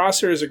says that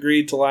Prosser has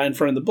agreed to lie in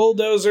front of the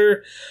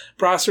bulldozer.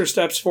 Prosser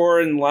steps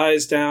forward and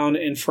lies down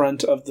in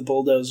front of the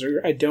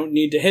bulldozer. I don't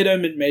need to hit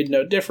him. It made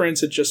no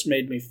difference. It just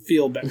made me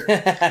feel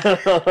better.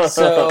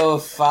 So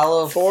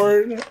follow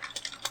Ford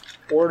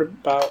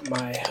about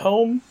my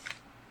home.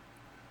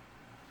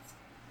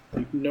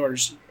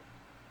 Ignores you.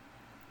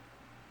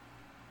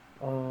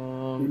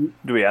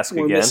 Do we ask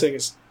We're again? missing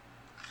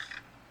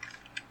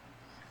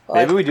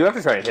Maybe we do have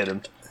to try and hit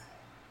him.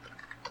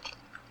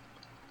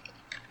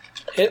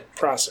 hit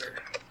Prosser.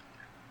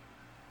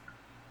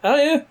 Oh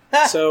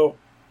yeah. So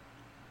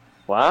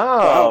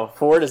Wow.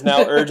 Ford is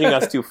now urging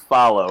us to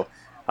follow.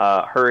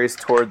 Hurries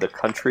toward the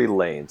country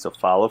lane. So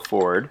follow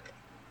Ford.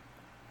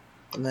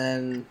 and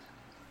then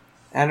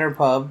enter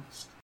pub.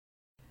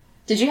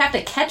 Did you have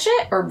to catch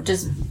it or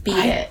just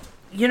beat it?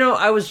 You know,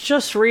 I was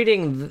just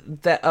reading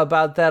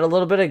about that a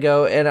little bit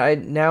ago, and I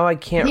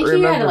can't I think remember.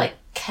 you had to like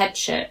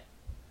catch it.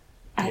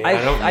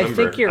 I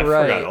think you're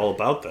right. I forgot all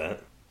about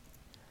that.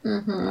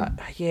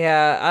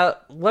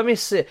 Let me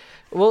see.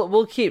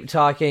 We'll keep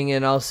talking,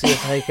 and I'll see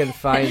if I can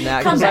find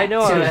that Come because I back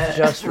know I to was it.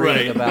 just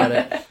reading Right. about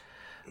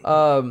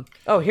it.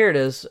 Oh, here it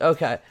is.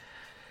 Okay,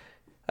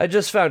 I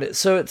just found it.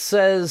 So it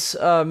says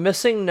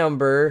missing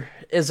number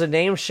is a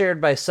name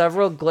shared by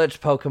several glitch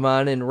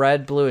Pokemon in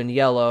red, blue, and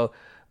yellow.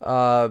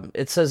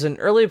 It says in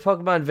early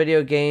Pokemon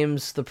video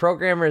games, the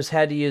programmers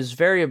had to use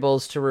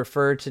variables to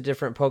refer to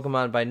different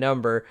Pokemon by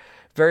number.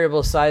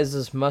 Variable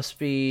sizes must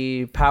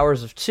be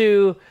powers of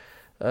 2.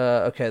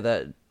 Okay,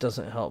 that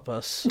doesn't help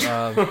us.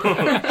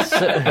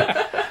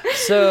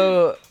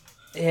 So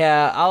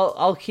yeah,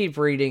 I'll keep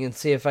reading and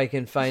see if I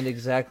can find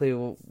exactly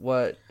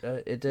what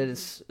it did. It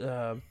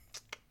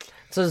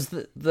says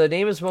the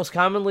name is most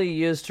commonly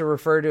used to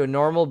refer to a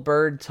normal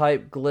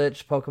bird-type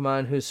glitch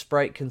Pokemon whose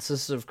sprite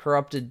consists of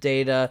corrupted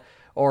data,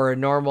 or a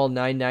normal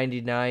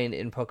 999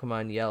 in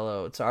Pokemon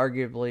Yellow. It's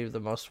arguably the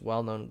most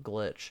well-known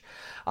glitch.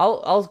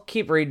 I'll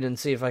keep reading and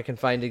see if I can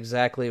find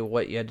exactly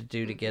what you had to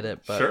do to get it.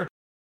 But Sure.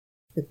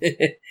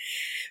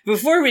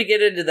 Before we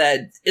get into that,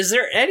 is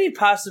there any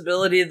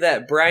possibility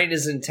that Brian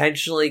is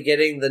intentionally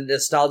getting the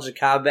nostalgia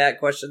combat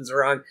questions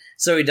wrong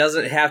so he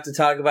doesn't have to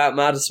talk about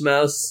Modest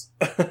Mouse?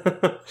 Is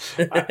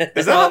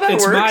that how that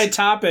it's works? my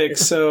topic,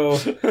 so Oh,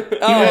 be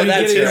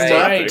that's getting his right.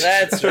 right.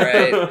 That's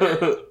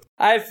right.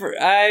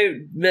 I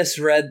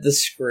misread the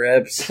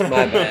script.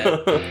 My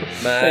bad.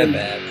 My And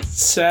bad.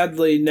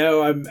 sadly,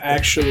 no, I'm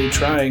actually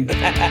trying.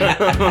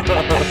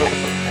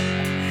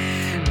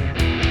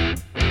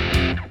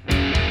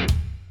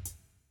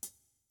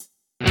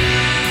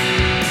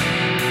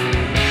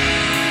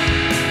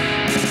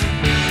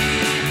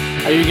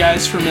 Are you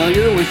guys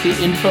familiar with the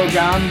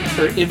Infocom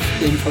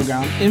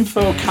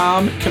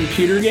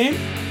computer game?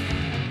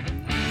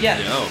 Yeah.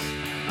 No.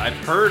 I've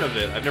heard of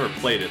it. I've never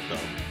played it, though.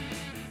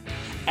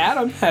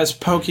 Adam has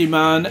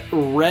Pokemon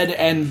Red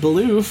and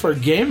Blue for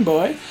Game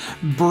Boy.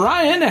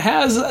 Brian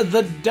has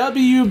the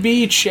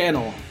WB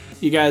channel.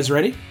 You guys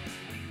ready?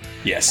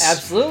 Yes.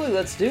 Absolutely.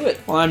 Let's do it.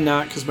 Well, I'm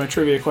not, because my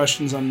trivia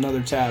question's on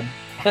another tab.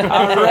 All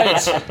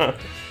right.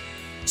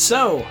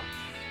 So,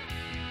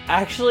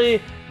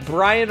 Actually,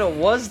 Brian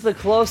was the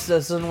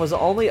closest and was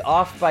only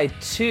off by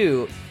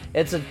 2.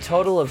 It's a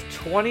total of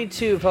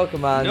 22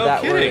 Pokemon No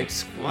that kidding.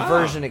 were Wow.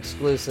 version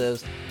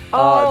exclusives.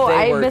 Oh, They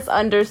I were-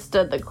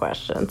 misunderstood the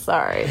question.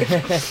 Sorry.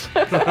 That's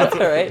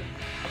all right.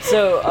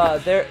 So,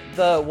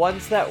 the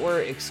ones that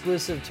were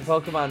exclusive to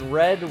Pokemon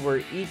Red were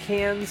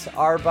Ekans,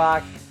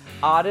 Arbok,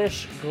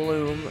 Oddish,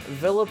 Gloom,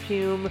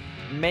 Vileplume,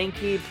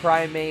 Mankey,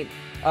 Primeape,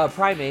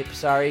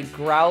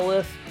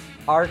 Growlithe,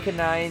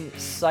 Arcanine,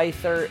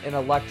 Scyther, and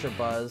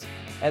Electabuzz.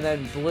 And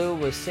then Blue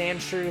was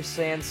Sandshrew,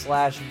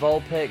 Sandslash,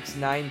 Vulpix,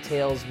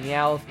 Ninetales,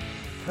 Meowth,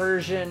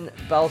 Persian,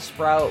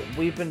 Bellsprout,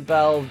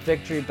 Weepinbell,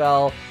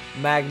 Victreebel,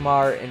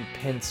 Magmar, and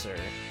Pinsir.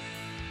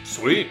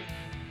 Sweet.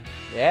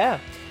 Yeah.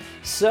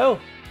 So,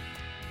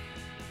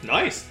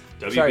 Nice.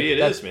 WB Sorry, it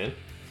that's- is, man.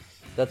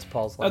 that's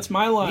Paul's line. that's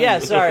my line. Yeah,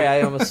 sorry,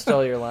 I almost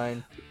stole your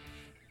line.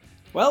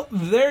 Well,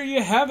 there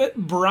you have it.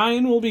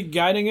 Brian will be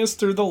guiding us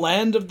through the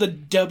land of the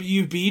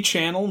WB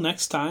channel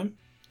next time.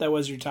 That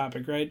was your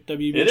topic, right?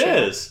 WB It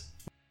channel. is.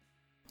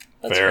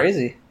 That's Fair.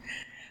 crazy.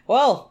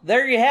 Well,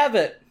 there you have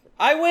it.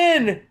 I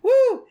win!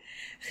 Woo!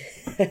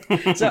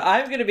 So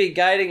I'm going to be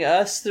guiding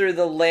us through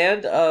the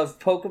land of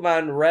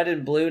Pokemon Red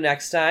and Blue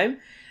next time.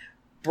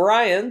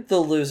 Brian, the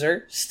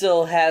loser,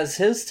 still has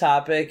his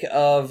topic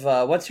of...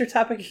 what's your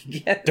topic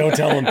again? Don't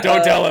tell him.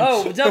 Don't tell him.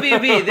 Oh,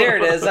 WB, there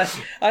it is.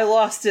 I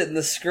lost it in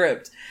the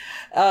script.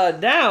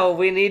 Now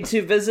we need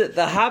to visit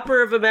the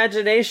Hopper of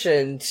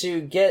Imagination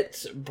to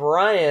get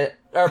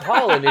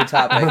Paul a new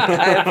topic.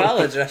 I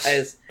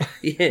apologize.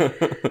 Yeah.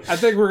 I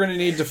think we're going to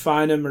need to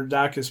fine him or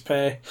dock his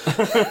pay.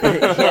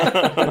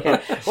 Yeah.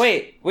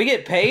 Wait, we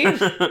get paid?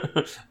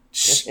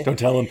 Shh, don't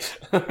tell him.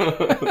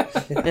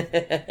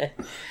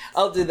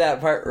 I'll do that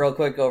part real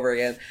quick over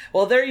again.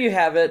 Well, there you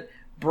have it.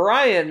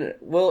 Brian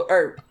will...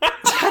 I'm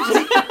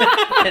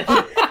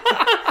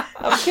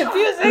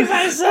confusing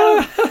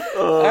myself.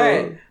 All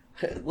right.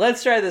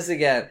 Let's try this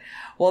again.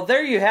 Well,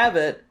 there you have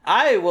it.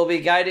 I will be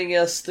guiding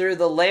us through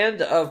the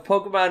land of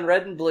Pokemon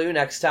Red and Blue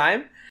next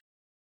time.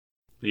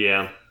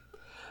 Yeah.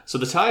 So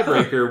the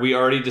tiebreaker we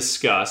already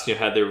discussed,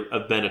 had there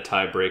been a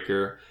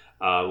tiebreaker,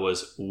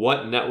 was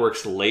what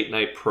network's late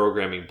night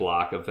programming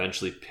block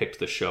eventually picked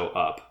the show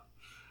up?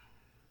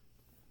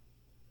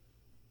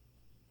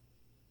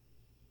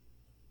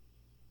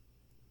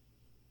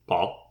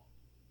 Paul?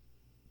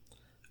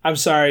 I'm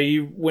sorry,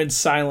 you went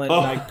silent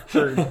and I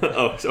heard.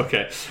 Oh,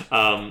 okay.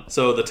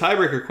 So the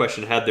tiebreaker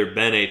question, had there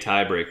been a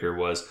tiebreaker,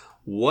 was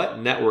what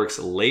network's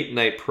late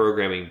night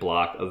programming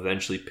block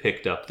eventually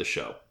picked up the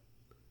show?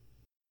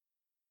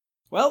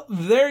 Well,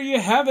 there you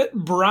have it.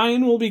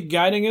 Brian will be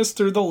guiding us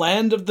through the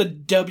land of the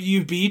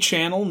WB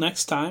channel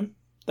next time.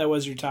 That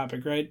was your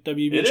topic, right?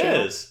 WB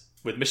channel? It is.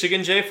 With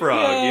Michigan J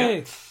Frog.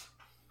 Yay.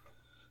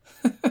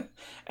 Yeah.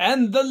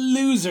 And the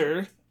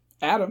loser,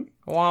 Adam.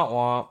 Womp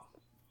womp.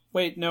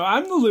 Wait, no,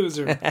 I'm the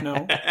loser.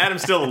 No.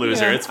 Adam's still the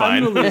loser. Yeah, it's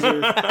fine. I'm the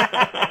loser.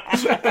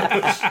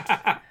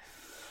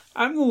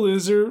 I'm the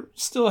loser.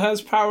 Still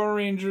has Power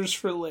Rangers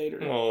for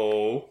later.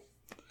 Oh.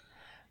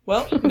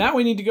 Well, now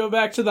we need to go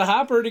back to the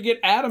hopper to get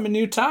Adam a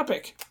new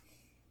topic.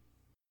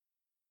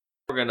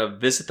 We're going to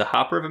visit the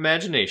Hopper of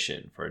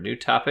Imagination for a new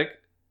topic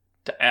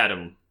to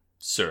Adam,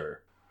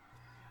 sir.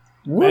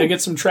 I'm going to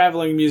get some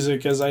traveling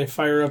music as I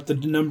fire up the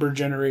number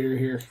generator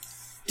here.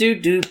 Do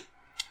do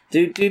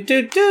do do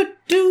do do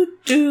do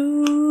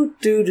do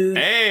do do.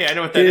 Hey, I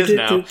know what that is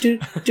now.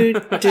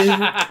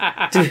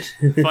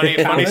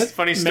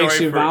 Funny story.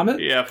 Makes you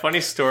vomit? Yeah, funny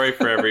story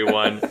for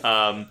everyone.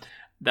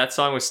 That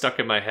song was stuck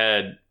in my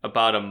head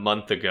about a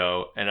month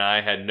ago, and I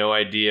had no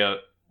idea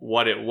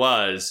what it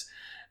was.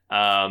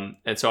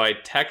 And so I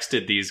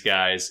texted these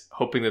guys,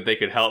 hoping that they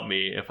could help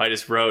me. If I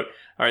just wrote,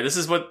 all right, this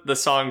is what the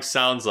song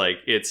sounds like.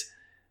 It's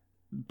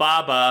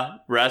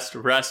ba-ba, rest,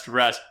 rest,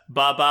 rest,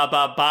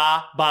 ba-ba-ba,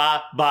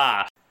 ba-ba,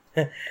 ba.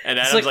 And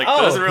Adam's like,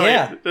 oh, doesn't really,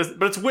 yeah.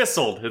 but it's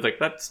whistled. It's like,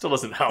 that still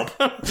doesn't help.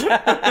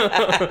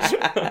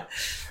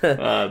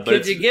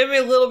 Could you give me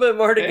a little bit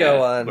more to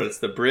go on? But it's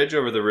the bridge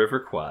over the River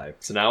Kwai.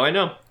 So now I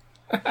know.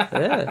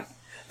 Yeah.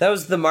 That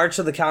was the March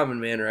of the Common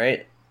Man,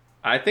 right?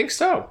 I think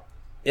so.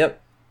 Yep.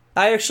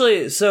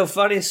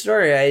 Funny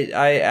story,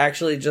 I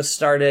actually just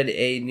started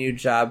a new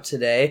job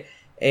today,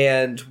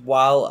 and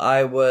while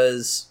I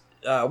was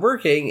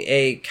working,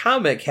 a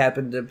comic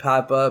happened to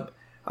pop up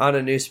on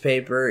a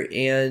newspaper,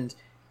 and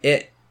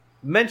it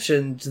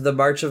mentioned the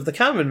March of the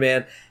Common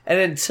Man, and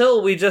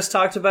until we just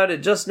talked about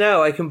it just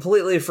now, I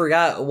completely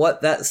forgot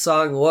what that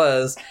song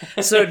was.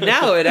 So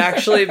now it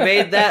actually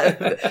made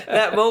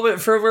that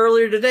moment from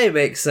earlier today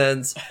make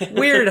sense.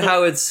 Weird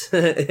how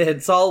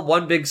it's all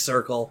one big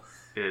circle.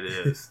 It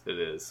is. It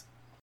is.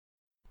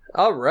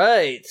 All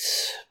right,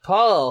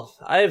 Paul,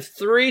 I have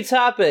 3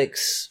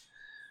 topics,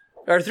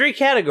 or 3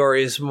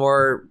 categories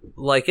more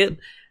like it.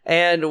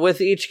 And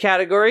with each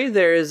category,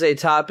 there is a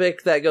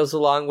topic that goes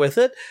along with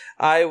it.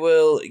 I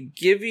will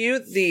give you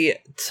the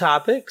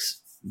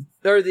topics,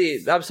 or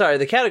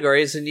the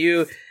categories, and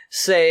you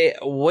say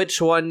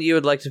which one you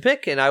would like to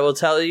pick, and I will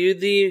tell you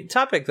the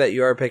topic that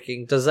you are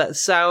picking. Does that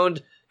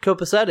sound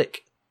copacetic?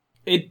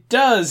 It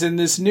does in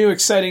this new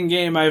exciting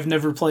game I've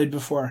never played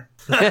before.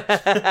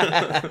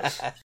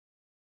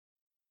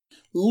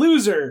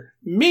 Loser,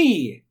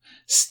 me,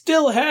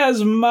 still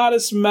has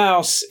Modest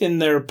Mouse in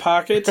their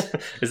pocket.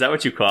 Is that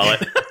what you call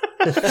it?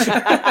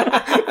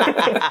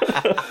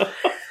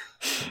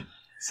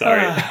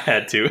 Sorry,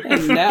 had to.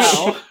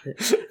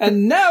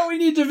 And now we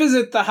need to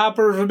visit the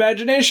Hopper of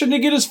Imagination to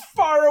get as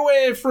far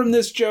away from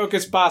this joke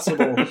as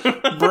possible.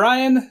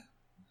 Brian,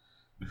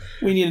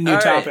 we need a new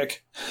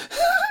topic.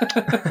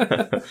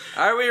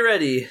 Are we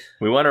ready?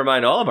 We want to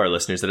remind all of our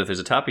listeners that if there's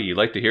a topic you'd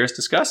like to hear us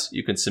discuss,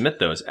 you can submit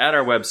those at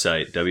our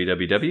website,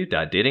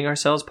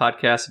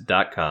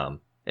 www.datingourselvespodcast.com.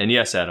 And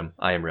yes, Adam,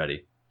 I am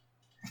ready.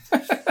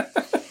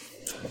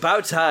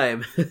 About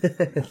time.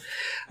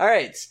 All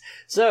right.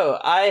 So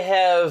I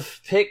have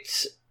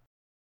picked.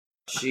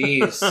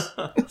 Jeez,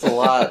 it's a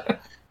lot.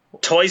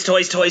 Toys,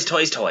 toys, toys,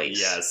 toys,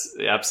 toys. Yes,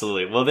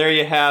 absolutely. Well, there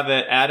you have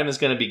it. Adam is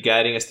going to be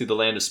guiding us through the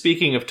land of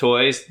Speaking of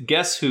Toys.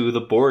 Guess Who,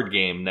 the board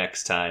game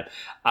next time.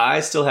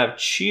 I still have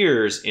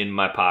Cheers in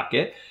my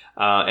pocket.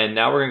 And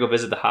now we're going to go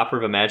visit the Hopper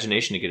of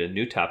Imagination to get a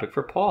new topic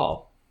for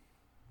Paul.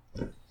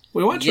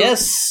 We want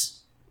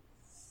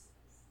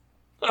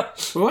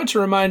to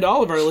remind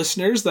all of our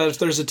listeners that if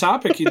there's a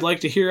topic you'd like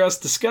to hear us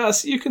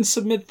discuss, you can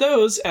submit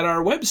those at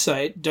our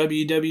website,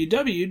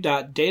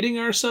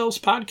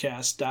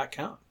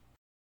 www.datingourselvespodcast.com.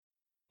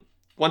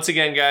 Once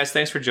again, guys,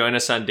 thanks for joining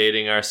us on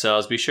Dating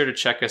Ourselves. Be sure to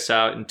check us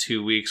out in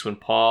 2 weeks when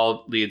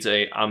Paul leads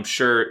I'm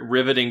sure,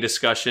 riveting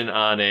discussion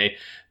on a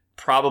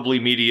probably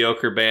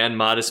mediocre band,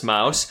 Modest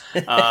Mouse.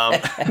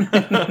 And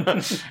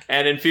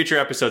in future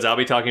episodes, I'll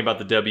be talking about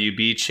the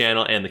WB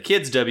channel and the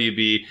kids'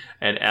 WB,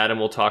 and Adam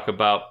will talk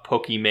about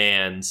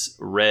Pokemans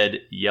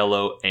Red,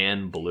 Yellow,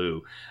 and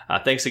Blue.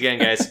 Thanks again,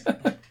 guys.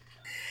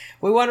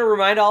 We want to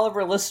remind all of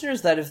our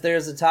listeners that if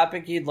there's a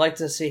topic you'd like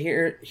to see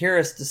hear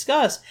us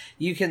discuss,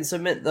 you can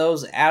submit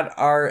those at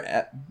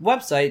our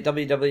website,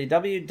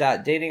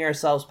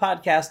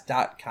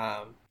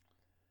 www.datingourselvespodcast.com.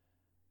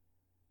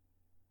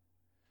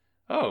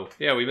 Oh,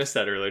 yeah, we missed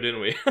that earlier,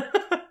 didn't we?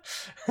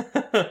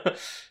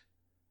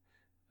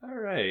 All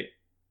right.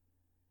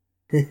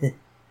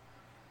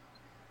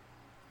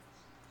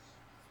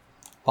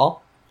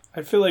 Paul?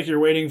 I feel like you're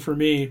waiting for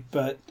me,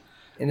 but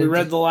we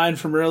read the line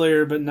from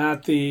earlier, but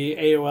not the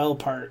AOL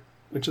part,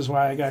 which is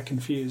why I got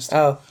confused.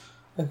 Oh.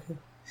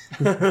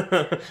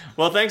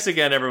 Well, thanks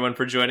again, everyone,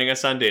 for joining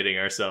us on Dating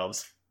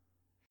Ourselves.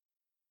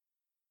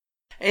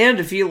 And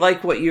if you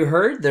like what you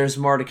heard, there's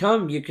more to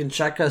come. You can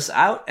check us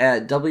out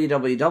at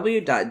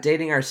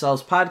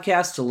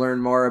www.datingourselvespodcast to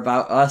learn more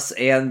about us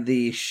and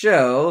the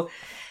show.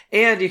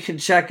 And you can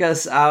check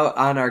us out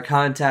on our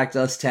Contact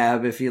Us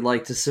tab if you'd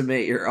like to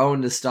submit your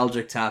own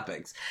nostalgic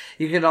topics.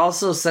 You can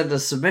also send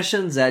us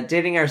submissions at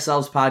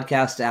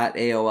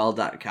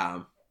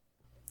datingourselvespodcast@aol.com.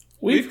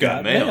 We've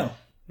got mail.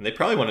 And they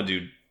probably want to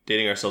do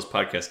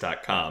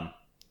datingourselvespodcast.com.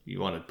 You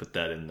want to put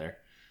that in there.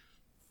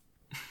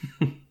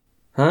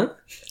 Huh?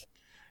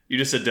 You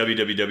just said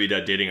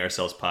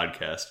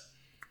www.datingourselvespodcast.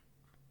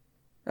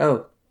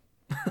 Oh.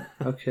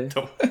 Okay.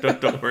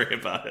 Don't worry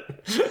about it.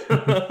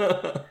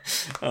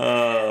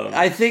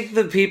 I think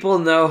the people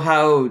know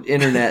how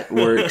internet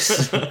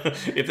works.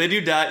 If they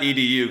do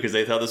 .edu because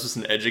they thought this was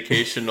an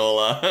educational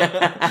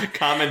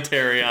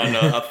commentary on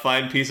a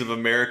fine piece of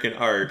American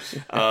art.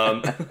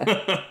 And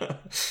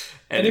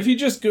if you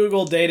just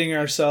Google Dating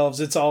Ourselves,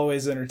 it's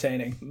always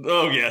entertaining.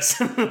 Oh, yes.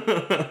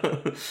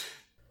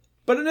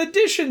 But in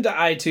addition to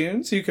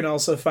iTunes, you can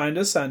also find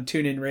us on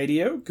TuneIn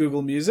Radio,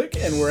 Google Music,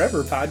 and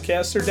wherever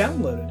podcasts are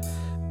downloaded.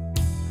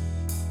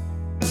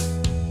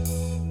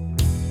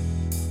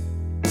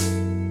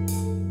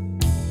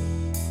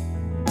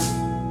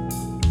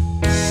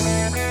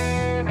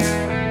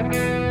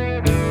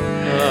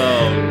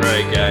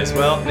 Guys,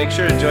 well, make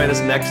sure to join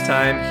us next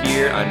time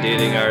here on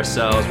Dating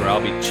Ourselves, where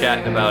I'll be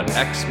chatting about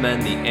X-Men,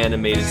 the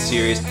animated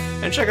series,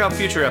 and check out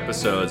future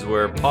episodes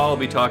where Paul will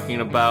be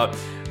talking about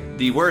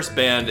the worst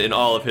band in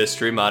all of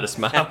history, Modest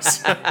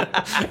Mouse,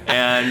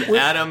 and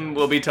Adam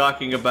will be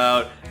talking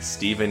about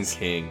Stephen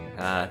King.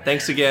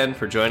 Thanks again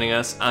for joining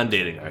us on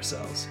Dating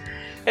Ourselves.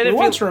 And we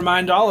want to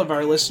remind all of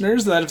our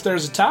listeners that if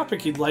there's a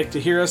topic you'd like to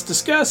hear us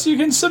discuss, you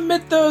can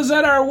submit those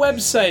at our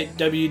website,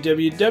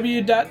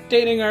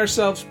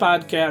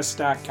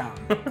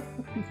 www.datingourselvespodcast.com.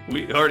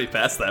 We already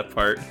passed that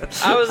part.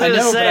 I was going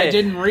to say. But I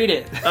didn't read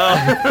it. Oh.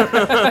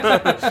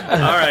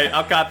 All right,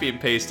 I'll copy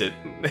and paste it.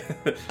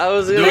 I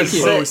was going to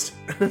say.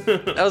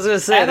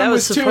 Adam that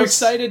was too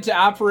excited to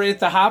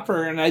operate the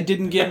hopper, and I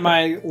didn't get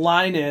my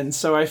line in,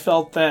 so I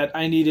felt that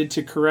I needed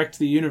to correct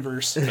the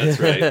universe. That's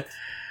right.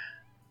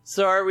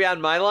 So are we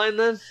on my line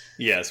then?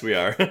 Yes, we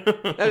are.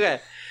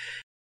 Okay.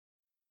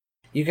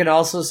 You can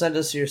also send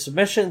us your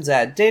submissions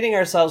at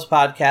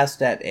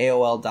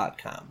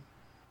datingourselvespodcast@aol.com.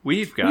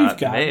 We've got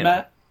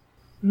mail.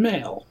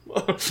 Mail.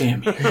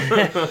 Damn you.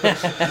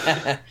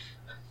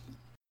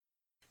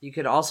 You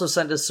can also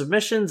send us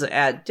submissions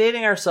at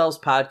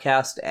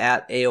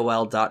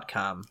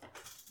datingourselvespodcast@aol.com.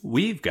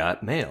 We've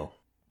got mail.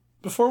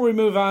 Before we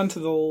move on to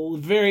the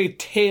very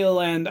tail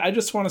end, I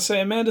just want to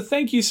say, Amanda,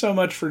 thank you so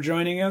much for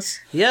joining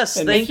us. Yes,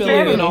 and thank you.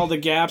 filling in all the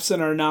gaps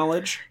in our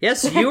knowledge.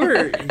 Yes, you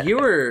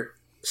were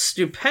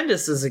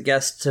stupendous as a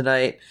guest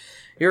tonight.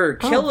 You were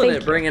killing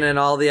it, bringing in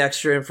all the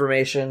extra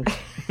information.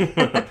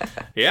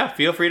 Yeah,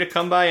 feel free to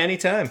come by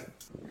anytime.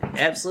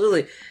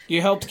 Absolutely.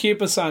 You helped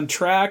keep us on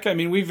track. I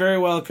mean, we very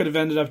well could have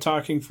ended up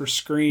talking for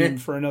Scream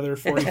for another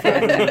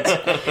 45 minutes.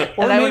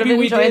 Or maybe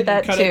we did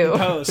that cut too. it in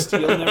post.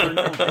 You'll never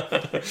know.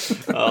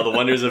 Oh, the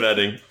wonders of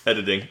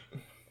editing.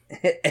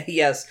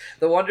 Yes,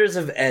 the wonders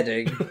of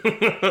editing.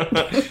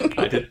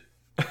 I did.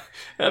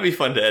 That'd be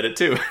fun to edit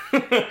too.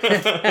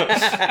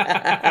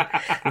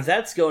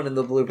 That's going in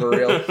the blooper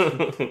reel.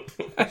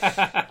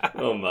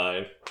 Oh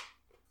my.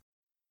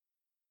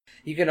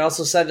 You can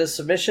also send us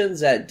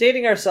submissions at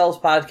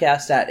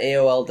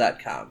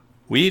datingourselvespodcast@aol.com.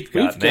 We've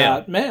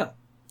got mail.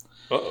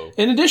 Uh-oh.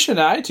 In addition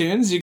to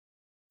iTunes,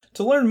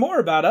 to learn more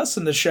about us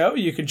and the show,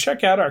 you can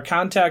check out our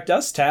Contact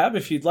Us tab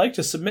if you'd like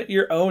to submit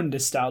your own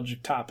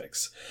nostalgic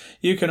topics.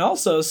 You can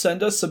also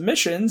send us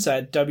submissions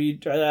at Man,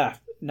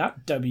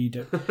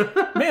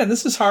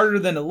 this is harder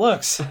than it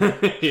looks.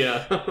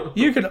 Yeah.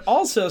 You can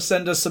also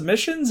send us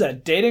submissions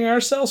at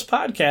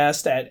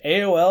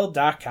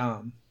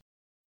datingourselvespodcast@aol.com.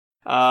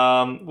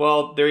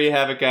 Well, there you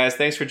have it, guys.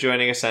 Thanks for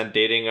joining us on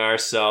Dating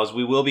Ourselves.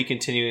 We will be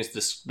continuing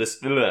this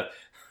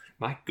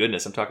my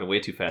goodness, I'm talking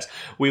way too fast.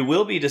 We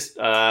will be give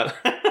me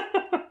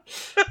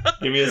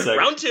a second.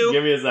 Round 2.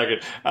 Give me a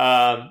second.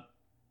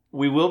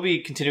 We will be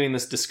continuing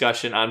this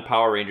discussion on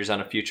Power Rangers on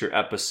a future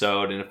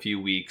episode in a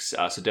few weeks,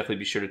 so definitely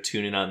be sure to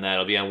tune in on that.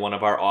 It'll be on one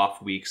of our off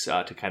weeks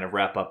to kind of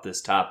wrap up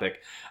this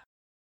topic.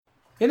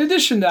 In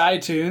addition to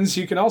iTunes,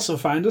 you can also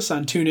find us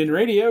on TuneIn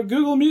Radio,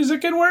 Google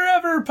Music, and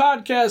wherever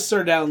podcasts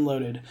are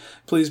downloaded.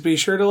 Please be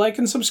sure to like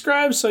and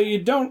subscribe so you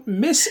don't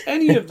miss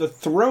any of the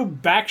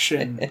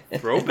throwbaction.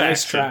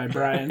 Nice try,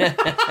 Brian.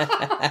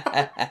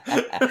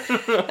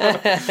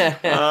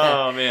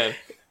 Oh, man.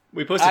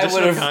 We posted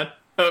additional content.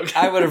 Okay.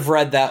 I would have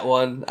read that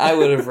one. I'll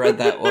read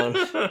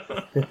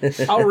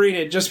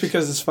it just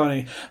because it's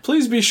funny.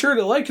 Please be sure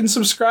to like and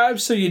subscribe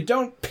so you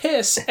don't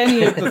piss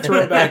any of the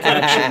throwback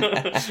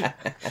action.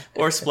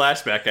 Or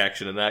splashback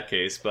action in that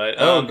case. But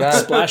God.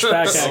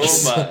 Splashback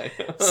action. Oh,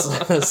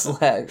 my.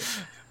 Slag.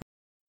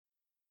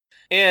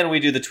 And we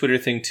do the Twitter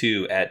thing,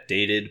 too, at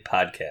Dated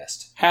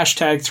Podcast.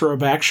 Hashtag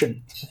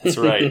throwbaction. That's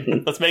right.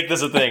 Let's make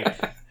this a thing.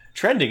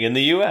 Trending in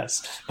the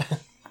U.S.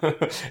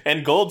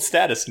 And gold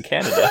status in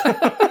Canada.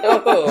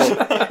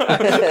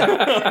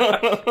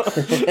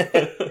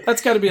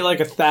 That's got to be like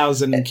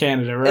 1,000 in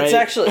Canada, right? It's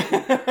actually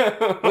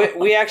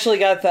we actually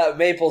got that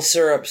maple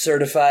syrup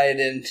certified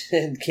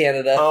in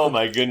Canada. Oh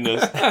my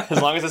goodness!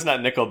 As long as it's not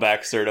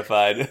Nickelback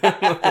certified.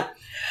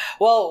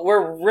 Well,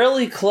 we're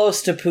really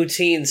close to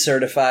poutine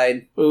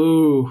certified.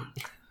 Ooh,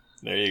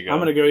 there you go. I'm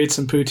gonna go eat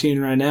some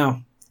poutine right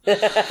now.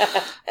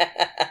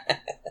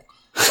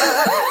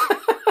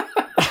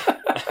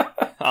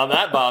 On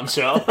that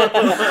bombshell.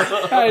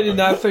 I did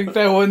not think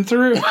that one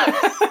through.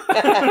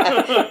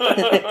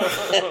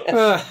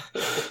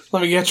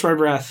 Let me catch my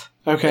breath.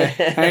 Okay,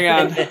 hang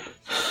on.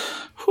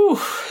 Whew.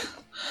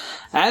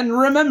 And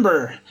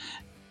remember,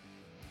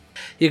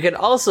 you can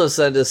also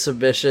send us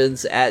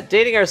submissions at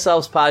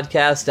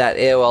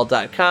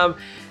datingourselvespodcast@aol.com.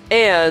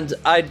 And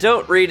I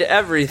don't read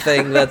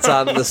everything that's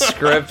on the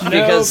script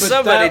because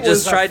somebody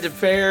just tried to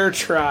fair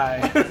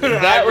try.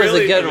 That was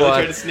a good one.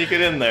 Tried to sneak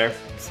it in there.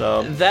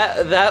 So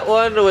that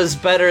one was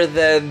better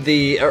than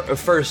the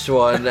first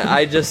one.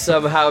 I just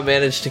somehow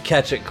managed to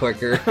catch it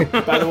quicker.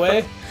 By the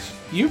way,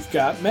 you've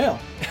got mail.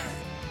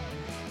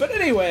 But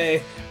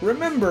anyway,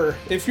 remember,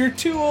 if you're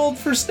too old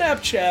for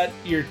Snapchat,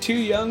 you're too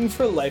young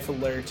for Life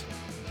Alert.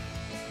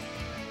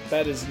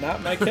 That is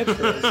not my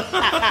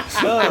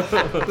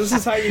catchphrase. This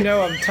is how you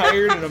know I'm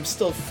tired and I'm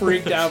still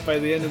freaked out by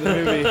the end of the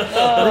movie.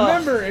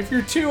 Remember, if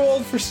you're too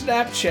old for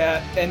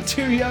Snapchat and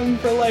too young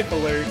for Life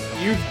Alert,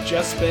 you've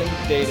just been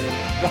dated.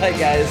 Bye,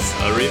 guys.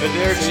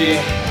 Arrivederci.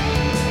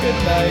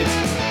 Good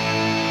night.